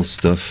 Minimal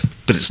stuff.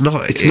 But it's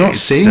not. It's not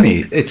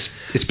samey.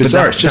 It's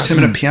bizarre. It's just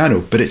him and a piano,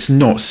 but it's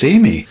not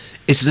samey.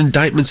 It's an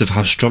indictment of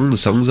how strong the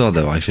songs are,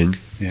 though, I think.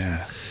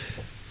 Yeah.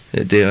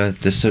 They're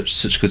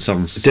such good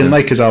songs. I didn't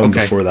like his album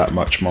before that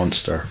much,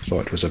 Monster.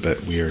 Thought it was a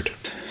bit weird.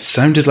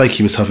 Sounded like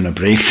he was having a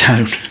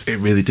breakdown. It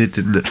really did,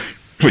 didn't it?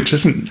 Which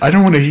isn't, I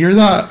don't want to hear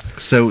that.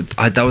 So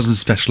that was a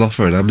special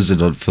offer on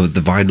Amazon for the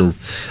vinyl,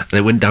 and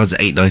it went down to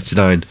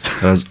 $8.99, and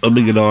I was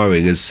umming and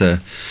ahhing as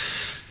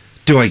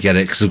do I get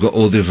it, because I've got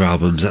all the other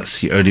albums. That's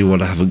the only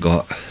one I haven't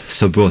got.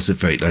 So I bought it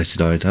for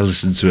 $8.99. I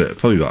listened to it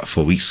probably about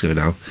 4 weeks ago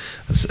now.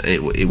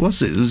 It was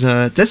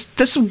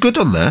there's some good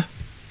on there,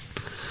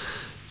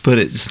 but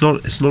it's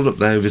not up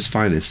there with his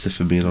finest, if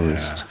I'm being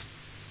honest. Yeah.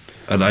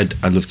 And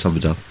I love Tom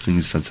Odell. I think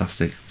he's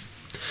fantastic.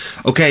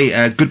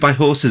 Okay, Goodbye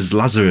Horses,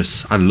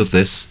 Lazarus. I love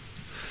this.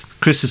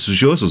 Chris, this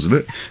was yours, wasn't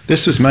it?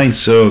 This was mine.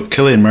 So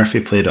Cillian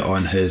Murphy played it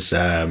on his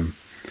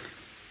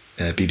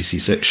BBC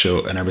Six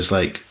show, and I was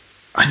like,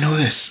 I know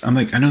this. I'm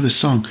like, I know this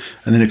song.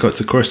 And then it got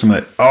to the chorus, and I'm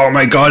like, oh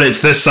my god,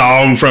 it's this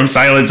song from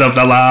Silence of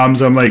the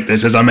Lambs. I'm like,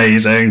 this is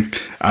amazing.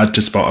 Add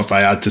to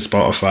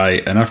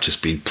Spotify. And I've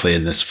just been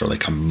playing this for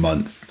like a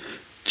month.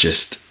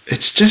 It's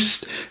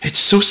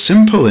so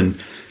simple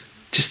and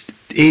just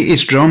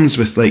 80s drums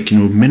with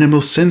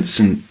minimal synths,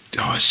 and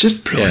it's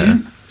just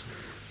brilliant. Yeah.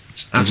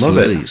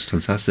 Absolutely, love it. It's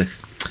fantastic.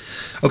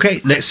 Okay,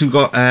 next we've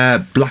got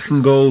Black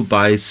and Gold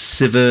by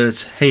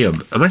Sivert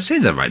Hayum. Am I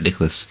saying that right,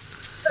 Nicholas?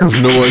 I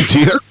have no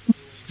idea.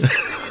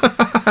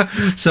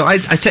 So I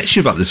texted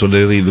you about this one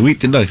earlier in the week,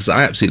 didn't I? Because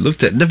I absolutely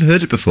loved it. Never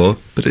heard it before,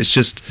 but it's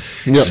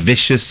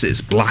vicious,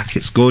 it's black,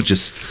 it's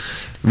gorgeous.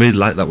 I really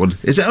like that one.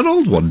 Is it an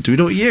old one? Do we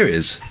know what year it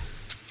is?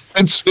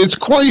 It's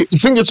quite, I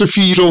think it's a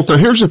few years old now.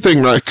 Here's the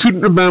thing, right? I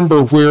couldn't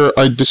remember where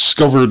I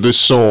discovered this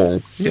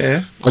song.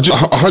 Yeah.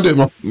 I had it in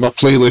my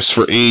playlist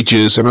for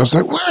ages, and I was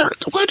like,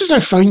 where did I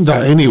find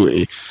that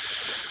anyway?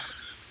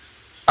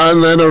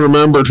 And then I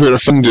remembered where I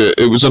found it.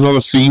 It was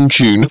another theme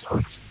tune.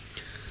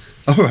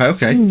 Oh, right,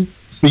 okay.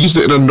 They used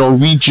it in a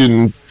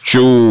Norwegian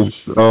show.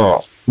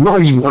 I'm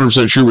not even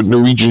 100% sure what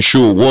Norwegian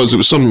show it was. It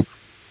was some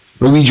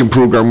Norwegian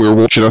program we were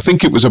watching. I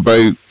think it was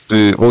about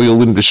the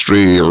oil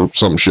industry or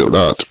some shit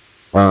like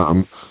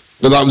that.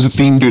 But that was a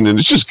theme tune, and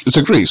it's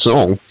a great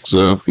song.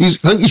 So I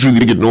think he's really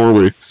good at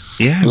Norway.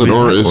 Yeah, as an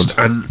really like artist.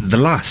 one. And the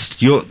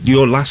last,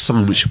 your last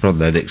song which you put on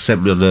there, Nick,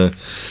 sent me on a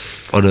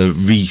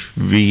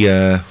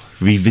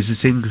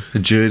revisiting a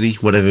journey,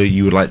 whatever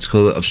you would like to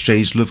call it, of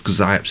Strange Love, because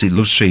I absolutely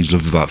loved Strange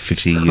Love about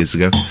 15 years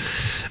ago,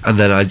 and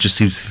then I just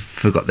seemed to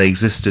forgot they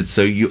existed.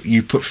 So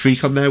you put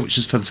Freak on there, which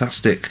is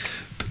fantastic.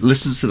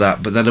 Listened to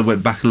that, but then I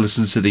went back and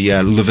listened to the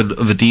Love and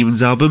Other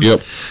Demons album.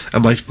 Yep.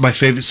 And my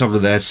favourite song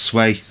on there is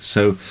Sway,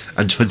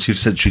 and 20th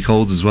Century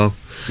Cold as well.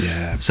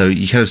 Yeah. So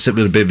you kind of sent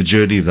me on a bit of a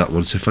journey of that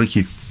one, so thank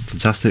you.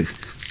 Fantastic.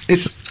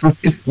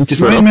 Does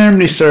my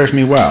memory serve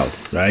me well,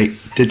 right?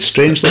 Did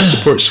Strangelove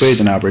support Suede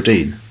in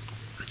Aberdeen?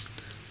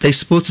 They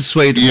supported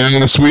Suede.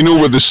 Yes, we know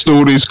where the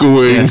story's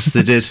going. Yes,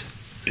 they did.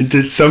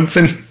 Did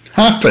something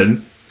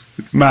happen,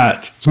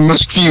 Matt? It's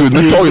Matthew in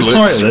the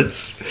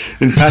toilets.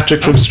 And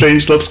Patrick from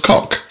Strangelove's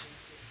cock?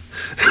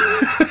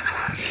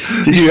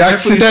 Did you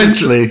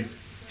accidentally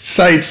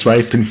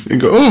sideswipe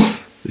and go,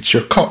 oh, it's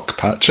your cock,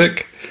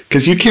 Patrick?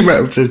 Because you came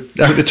out of the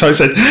toilet and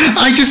said,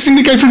 I just seen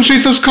the guy from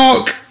Strangelove's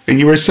cock! And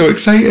you were so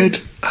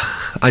excited.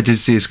 I did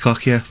see his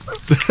cock, yeah.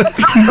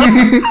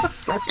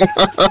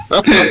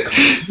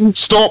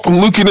 Stop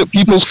looking at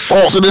people's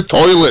cocks in the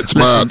toilets,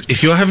 man. Listen,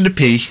 if you're having a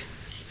pee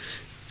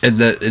in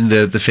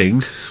the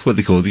thing, what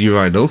they call the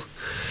urinal,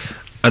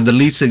 and the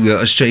lead singer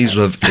of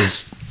Strangelove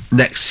is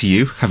next to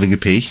you having a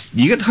pee,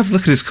 you're gonna have a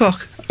look at his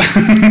cock.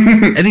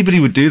 Anybody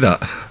would do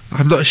that.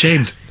 I'm not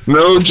ashamed.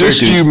 No,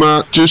 just you,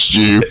 Matt. Just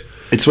you.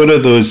 It's one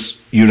of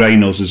those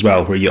urinals as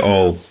well where you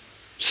all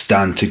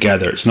stand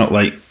together. It's not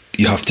like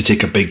you have to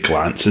take a big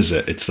glance, is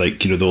it? It's like,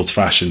 the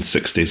old-fashioned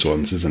 60s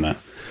ones, isn't it?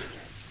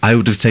 I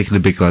would have taken a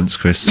big glance,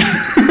 Chris.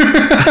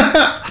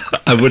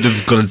 I would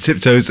have gone on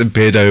tiptoes and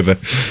peered over.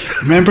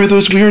 Remember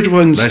those weird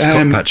ones? Nice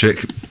cock,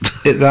 Patrick.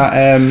 At that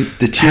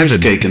the Tears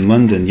gig in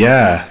London,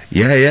 yeah.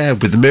 Yeah,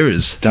 with the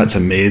mirrors. That's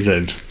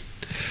amazing.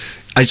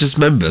 I just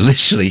remember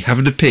literally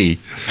having a pee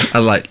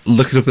and like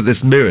looking up at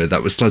this mirror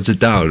that was slanted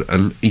down,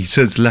 and he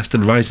turns left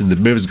and right and the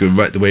mirror's going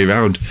right the way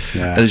around,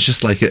 and it's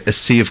just like a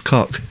sea of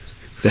cock.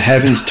 The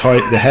heaven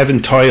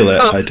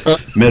toilet had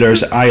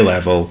mirrors at eye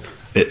level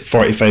at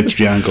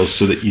 45-degree angles,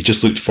 so that you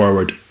just looked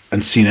forward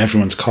and seen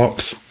everyone's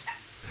cocks.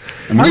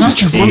 Why did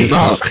you want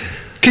that?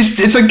 Because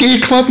it's a gay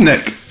club,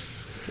 Nick.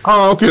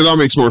 Oh, okay, that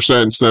makes more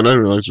sense then. I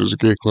didn't realise it was a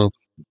gay club.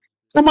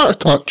 I'm out of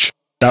touch.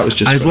 That was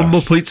just I had one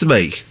more point to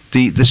make.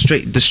 The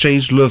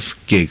Strange Love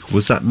gig,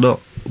 was that not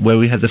where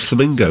we had the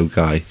flamingo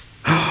guy?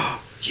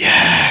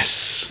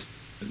 Yes.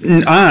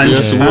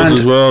 Yes, it was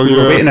as well, we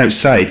were waiting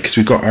outside because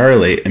we got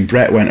early, and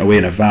Brett went away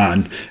in a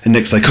van, and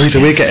Nick's like, oh, he's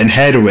away getting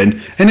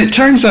heroin, and it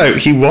turns out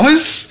he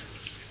was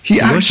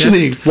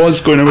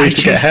going away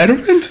to get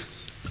heroin.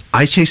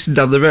 I chased him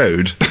down the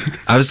road.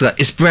 I was like,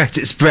 it's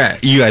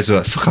Brett. You guys were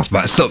like, fuck off,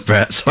 Matt, it's not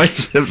Brett. So I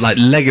ended up like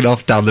legging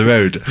off down the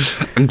road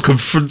and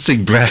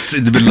confronting Brett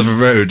in the middle of a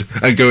road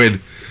and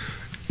going,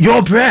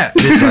 you're Brett.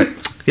 And he's like,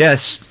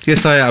 yes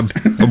I am,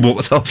 and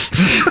walked off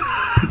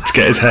to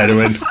get his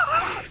heroin.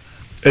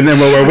 And then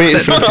while we're waiting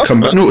for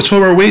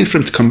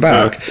him to come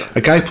back, a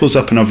guy pulls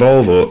up in a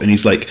Volvo and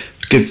he's like,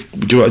 do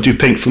you want to do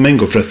Pink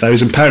Flamingo for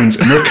 £1,000?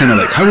 And we're kind of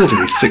like, how old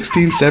are we,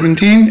 16,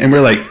 17? And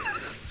we're like,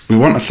 we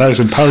want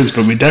 £1,000,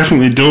 but we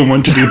definitely don't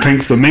want to do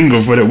Pink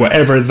Flamingo for it,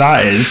 whatever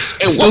that is.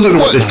 I still don't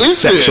know what the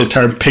sexual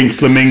term Pink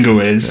Flamingo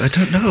is. I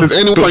don't know. Did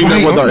anyone find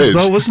out what that is?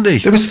 Well, wasn't he?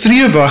 There was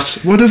 3 of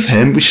us, one of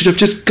him. We should have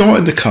just got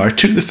in the car,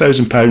 took the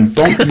 £1,000,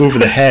 bonked him over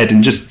the head,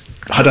 and just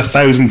had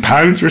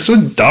 £1,000. We're so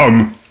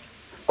dumb.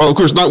 Well, of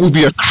course, that would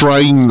be a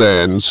crime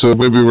then, so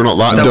maybe we're not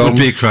that dumb. That would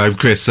be a crime,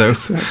 Chris, so...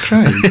 Is that a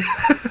crime?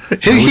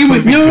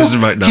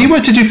 he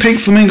wanted to do Pink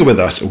Flamingo with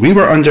us. We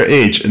were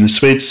underage, and the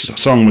Suede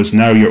song was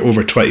Now You're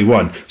Over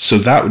 21, so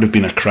that would have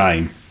been a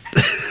crime.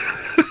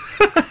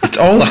 It's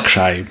all a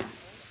crime.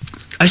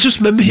 I just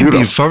remember him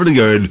being foreign and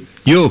going,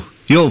 yo,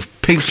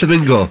 Pink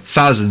Flamingo,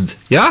 1,000,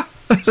 yeah?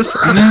 What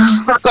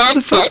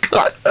the fuck?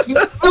 We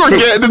were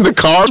getting in the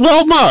car as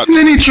well, Matt. And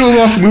then he drove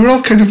off, and we were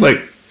all kind of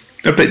like,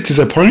 a bit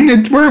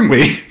disappointed, weren't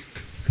we?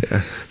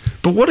 Yeah.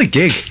 But what a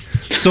gig.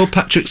 Saw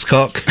Patrick's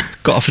cock,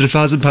 got offered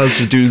 £1,000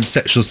 for doing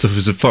sexual stuff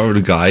as a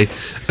foreigner guy,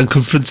 and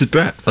confronted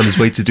Brett on his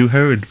way to do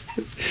heroin.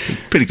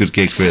 Pretty good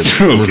gig, really.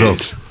 So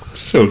good.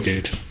 So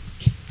good.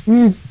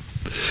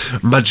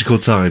 Magical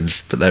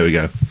times, but there we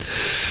go.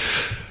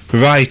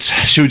 Right,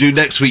 shall we do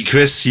next week,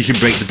 Chris? You can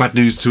break the bad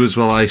news to us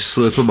while I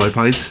slurp on my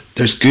pint.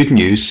 There's good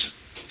news,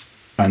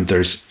 and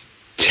there's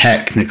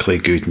technically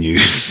good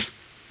news.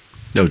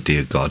 Oh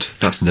dear God,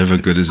 that's never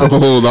good, is it?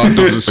 Oh, that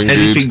doesn't seem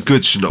Anything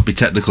good should not be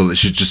technical, it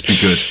should just be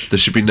good. There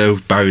should be no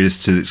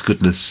barriers to its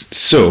goodness.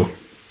 So,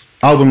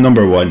 album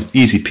number 1,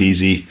 easy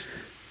peasy.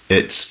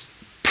 It's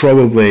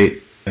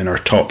probably in our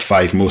top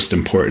 5 most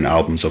important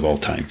albums of all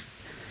time.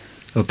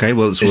 Okay,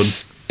 well, it's one.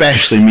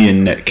 Especially me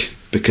and Nick,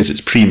 because it's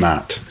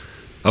pre-Matt.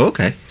 Oh,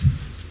 okay.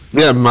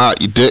 Yeah,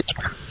 Matt, you dick.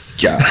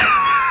 Yeah.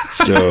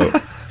 So...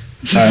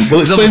 We'll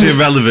explain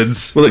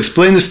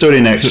the story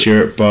next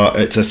year, but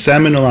it's a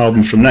seminal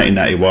album from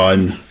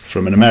 1991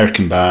 from an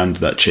American band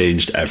that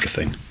changed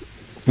everything.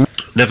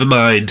 Never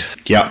mind.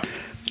 Yep.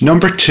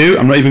 Number 2,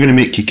 I'm not even going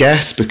to make you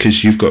guess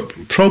because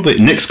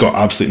Nick's got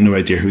absolutely no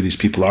idea who these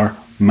people are.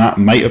 Matt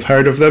might have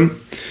heard of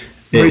them.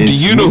 Wait, do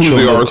you know who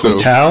they are, though?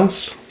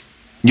 Hotels.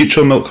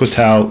 Neutral Milk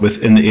Hotel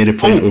with In the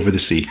Aeroplane Over the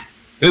Sea.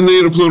 In the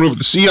Aeroplane Over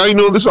the Sea, I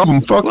know this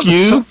album. Fuck What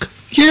you. the fuck?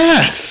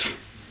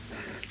 Yes!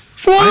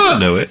 What? I don't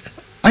know it.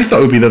 I thought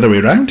it would be the other way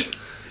around.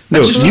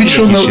 No, just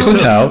Neutral thought Milk it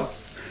was Hotel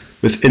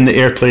with In the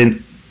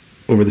Airplane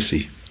Over the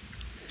Sea.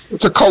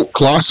 It's a cult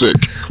classic.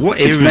 What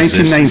era It's is this?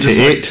 Is this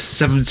 1998. like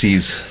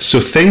 70s? So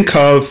think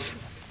of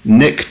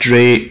Nick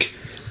Drake,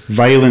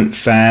 Violent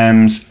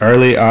Femmes,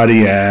 early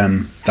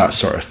R.E.M., that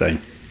sort of thing.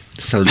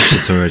 Sounds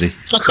shit already.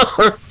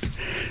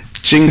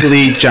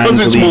 Jingly, Has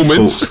its jangly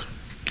moments. folk.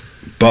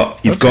 But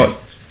you've got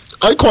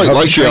I quite you have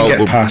like to try the and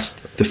album. get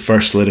past the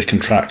first lyric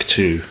and track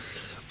 2.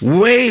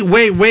 Wait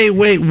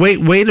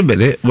a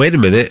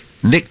minute.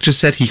 Nick just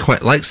said he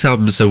quite likes the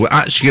album, so we're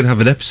actually going to have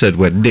an episode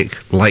where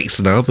Nick likes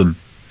an album.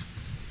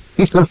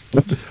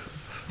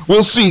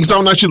 We'll see, because I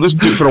haven't actually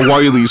listened to it for a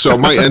while, so I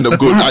might end up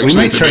going. Matt, we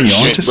might turn you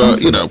on shit, to but,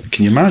 something. you know,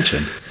 Can you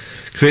imagine?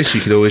 Chris,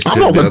 you can always I'm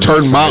turn not me going to on,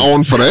 that's turn Matt fine.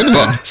 on for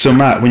anything. So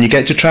Matt, when you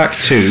get to track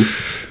 2,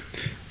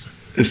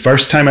 the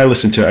first time I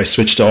listened to it, I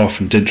switched it off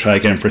and didn't try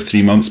again for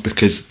 3 months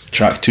because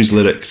track 2's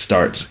lyric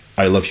starts,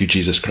 "I love you,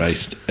 Jesus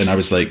Christ," and I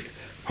was like,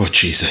 "Oh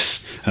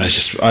Jesus!" And I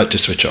had to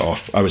switch it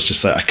off. I was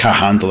just like, I can't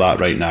handle that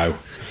right now.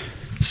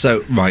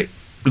 So, right,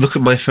 look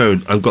at my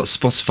phone. I've got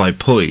Spotify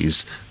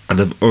Poise, and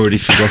I've already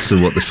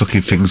forgotten what the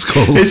fucking thing's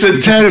called. It's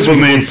a terrible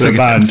name for a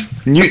band.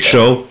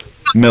 Neutral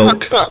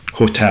Milk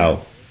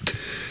Hotel.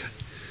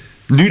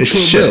 Neutral It's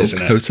shit, Milk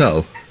isn't it?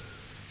 Hotel.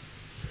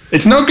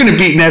 It's not going to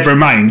beat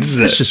Nevermind, is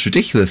It's it? just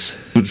ridiculous.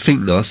 I would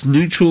think that's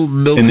Neutral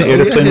Milk In the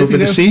Aeroplane here Over we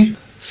the go. Sea.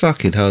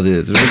 Fucking hell, they're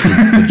a bunch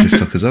of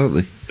fuckers, aren't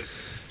they?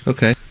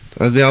 Okay.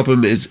 And the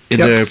album is In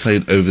Yep. an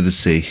Aeroplane Over the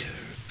Sea.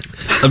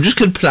 I'm just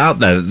going to put it out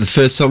there that the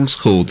first song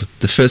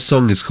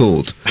is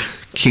called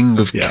King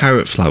of Yeah.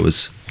 Carrot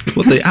Flowers.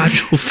 What the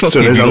actual fuck?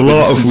 So there's a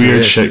lot of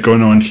weird shit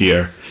going on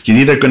here. You're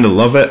either going to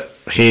love it,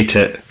 hate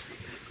it.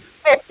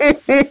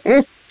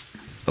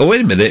 Oh,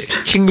 wait a minute.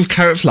 King of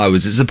Carrot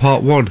Flowers is a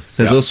part 1.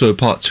 There's Yeah. also a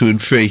part 2 and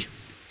 3.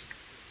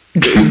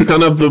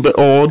 Kind of a bit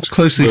odd.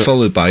 Closely but-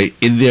 followed by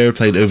In the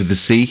Aeroplane Over the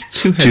Sea,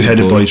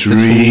 Two-Headed Boys,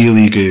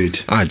 really good.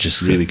 I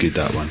just Really good,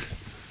 that one.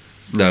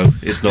 No,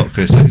 it's not,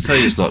 Chris. I can tell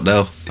you it's not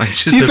now. I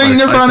just Do you know think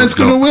by Nirvana's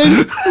title going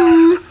to it's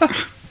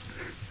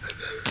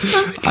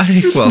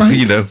win? not. Well,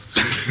 you know,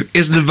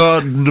 is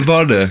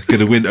Nirvana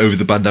going to win over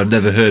the band I've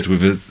never heard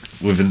with a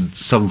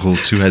song called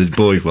Two-Headed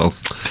Boy? Well,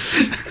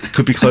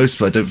 could be close,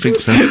 but I don't think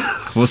so.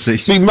 We'll see.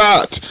 See,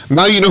 Matt,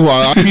 now you know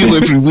how I feel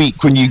every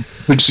week when you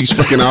pitch these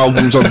fucking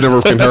albums I've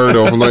never fucking heard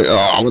of. I'm like,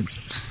 oh,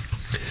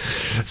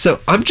 So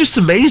I'm just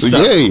amazed so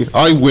that yay,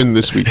 I win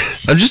this week.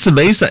 I'm just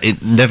amazed that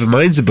it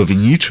Nevermind's above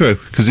In Utero,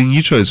 because In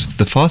Utero is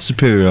the far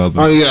superior album.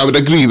 I would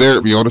agree there,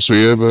 to be honest with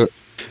you, but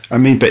I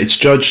mean, but it's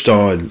judged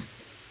on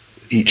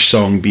each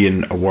song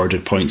being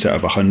awarded points out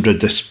of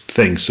 100, this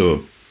thing,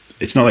 so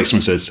it's not like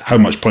someone says, how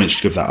much points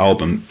should you give that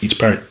album?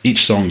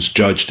 Each song's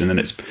judged, and then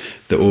it's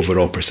the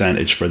overall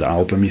percentage for the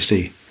album, you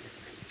see.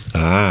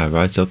 Ah,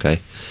 right, okay.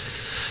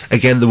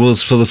 Again, the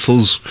world's full of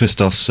fools,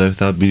 Christoph, so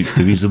that'd be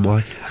the reason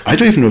why. I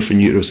don't even know if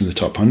Inuito's in the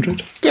top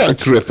 100. get a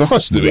grip, it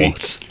has to be.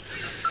 What?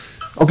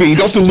 Okay, you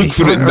don't have to look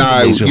for it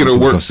now. You know,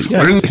 we're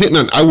Yeah. hitting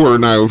an hour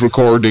now of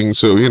recording,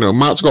 so, you know,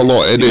 Matt's got a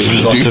lot of editing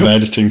There's to lots of do.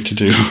 editing to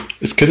do.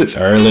 It's because it's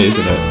early,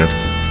 isn't it?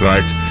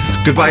 Right.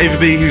 Goodbye,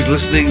 everybody who's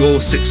listening. All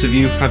 6 of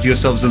you. Have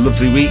yourselves a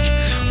lovely week.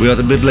 We are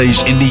the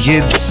middle-aged indie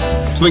kids.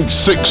 I think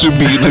 6 would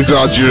be an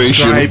exaggeration.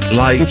 Subscribe,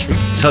 like,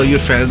 tell your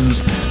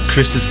friends.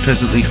 Chris is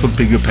presently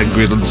humping a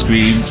penguin on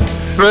screen.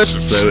 Chris,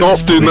 So stop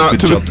it's doing probably a that good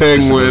to the job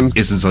this one penguin.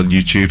 Isn't on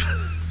YouTube.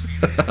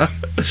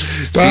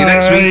 See you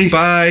next week.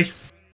 Bye.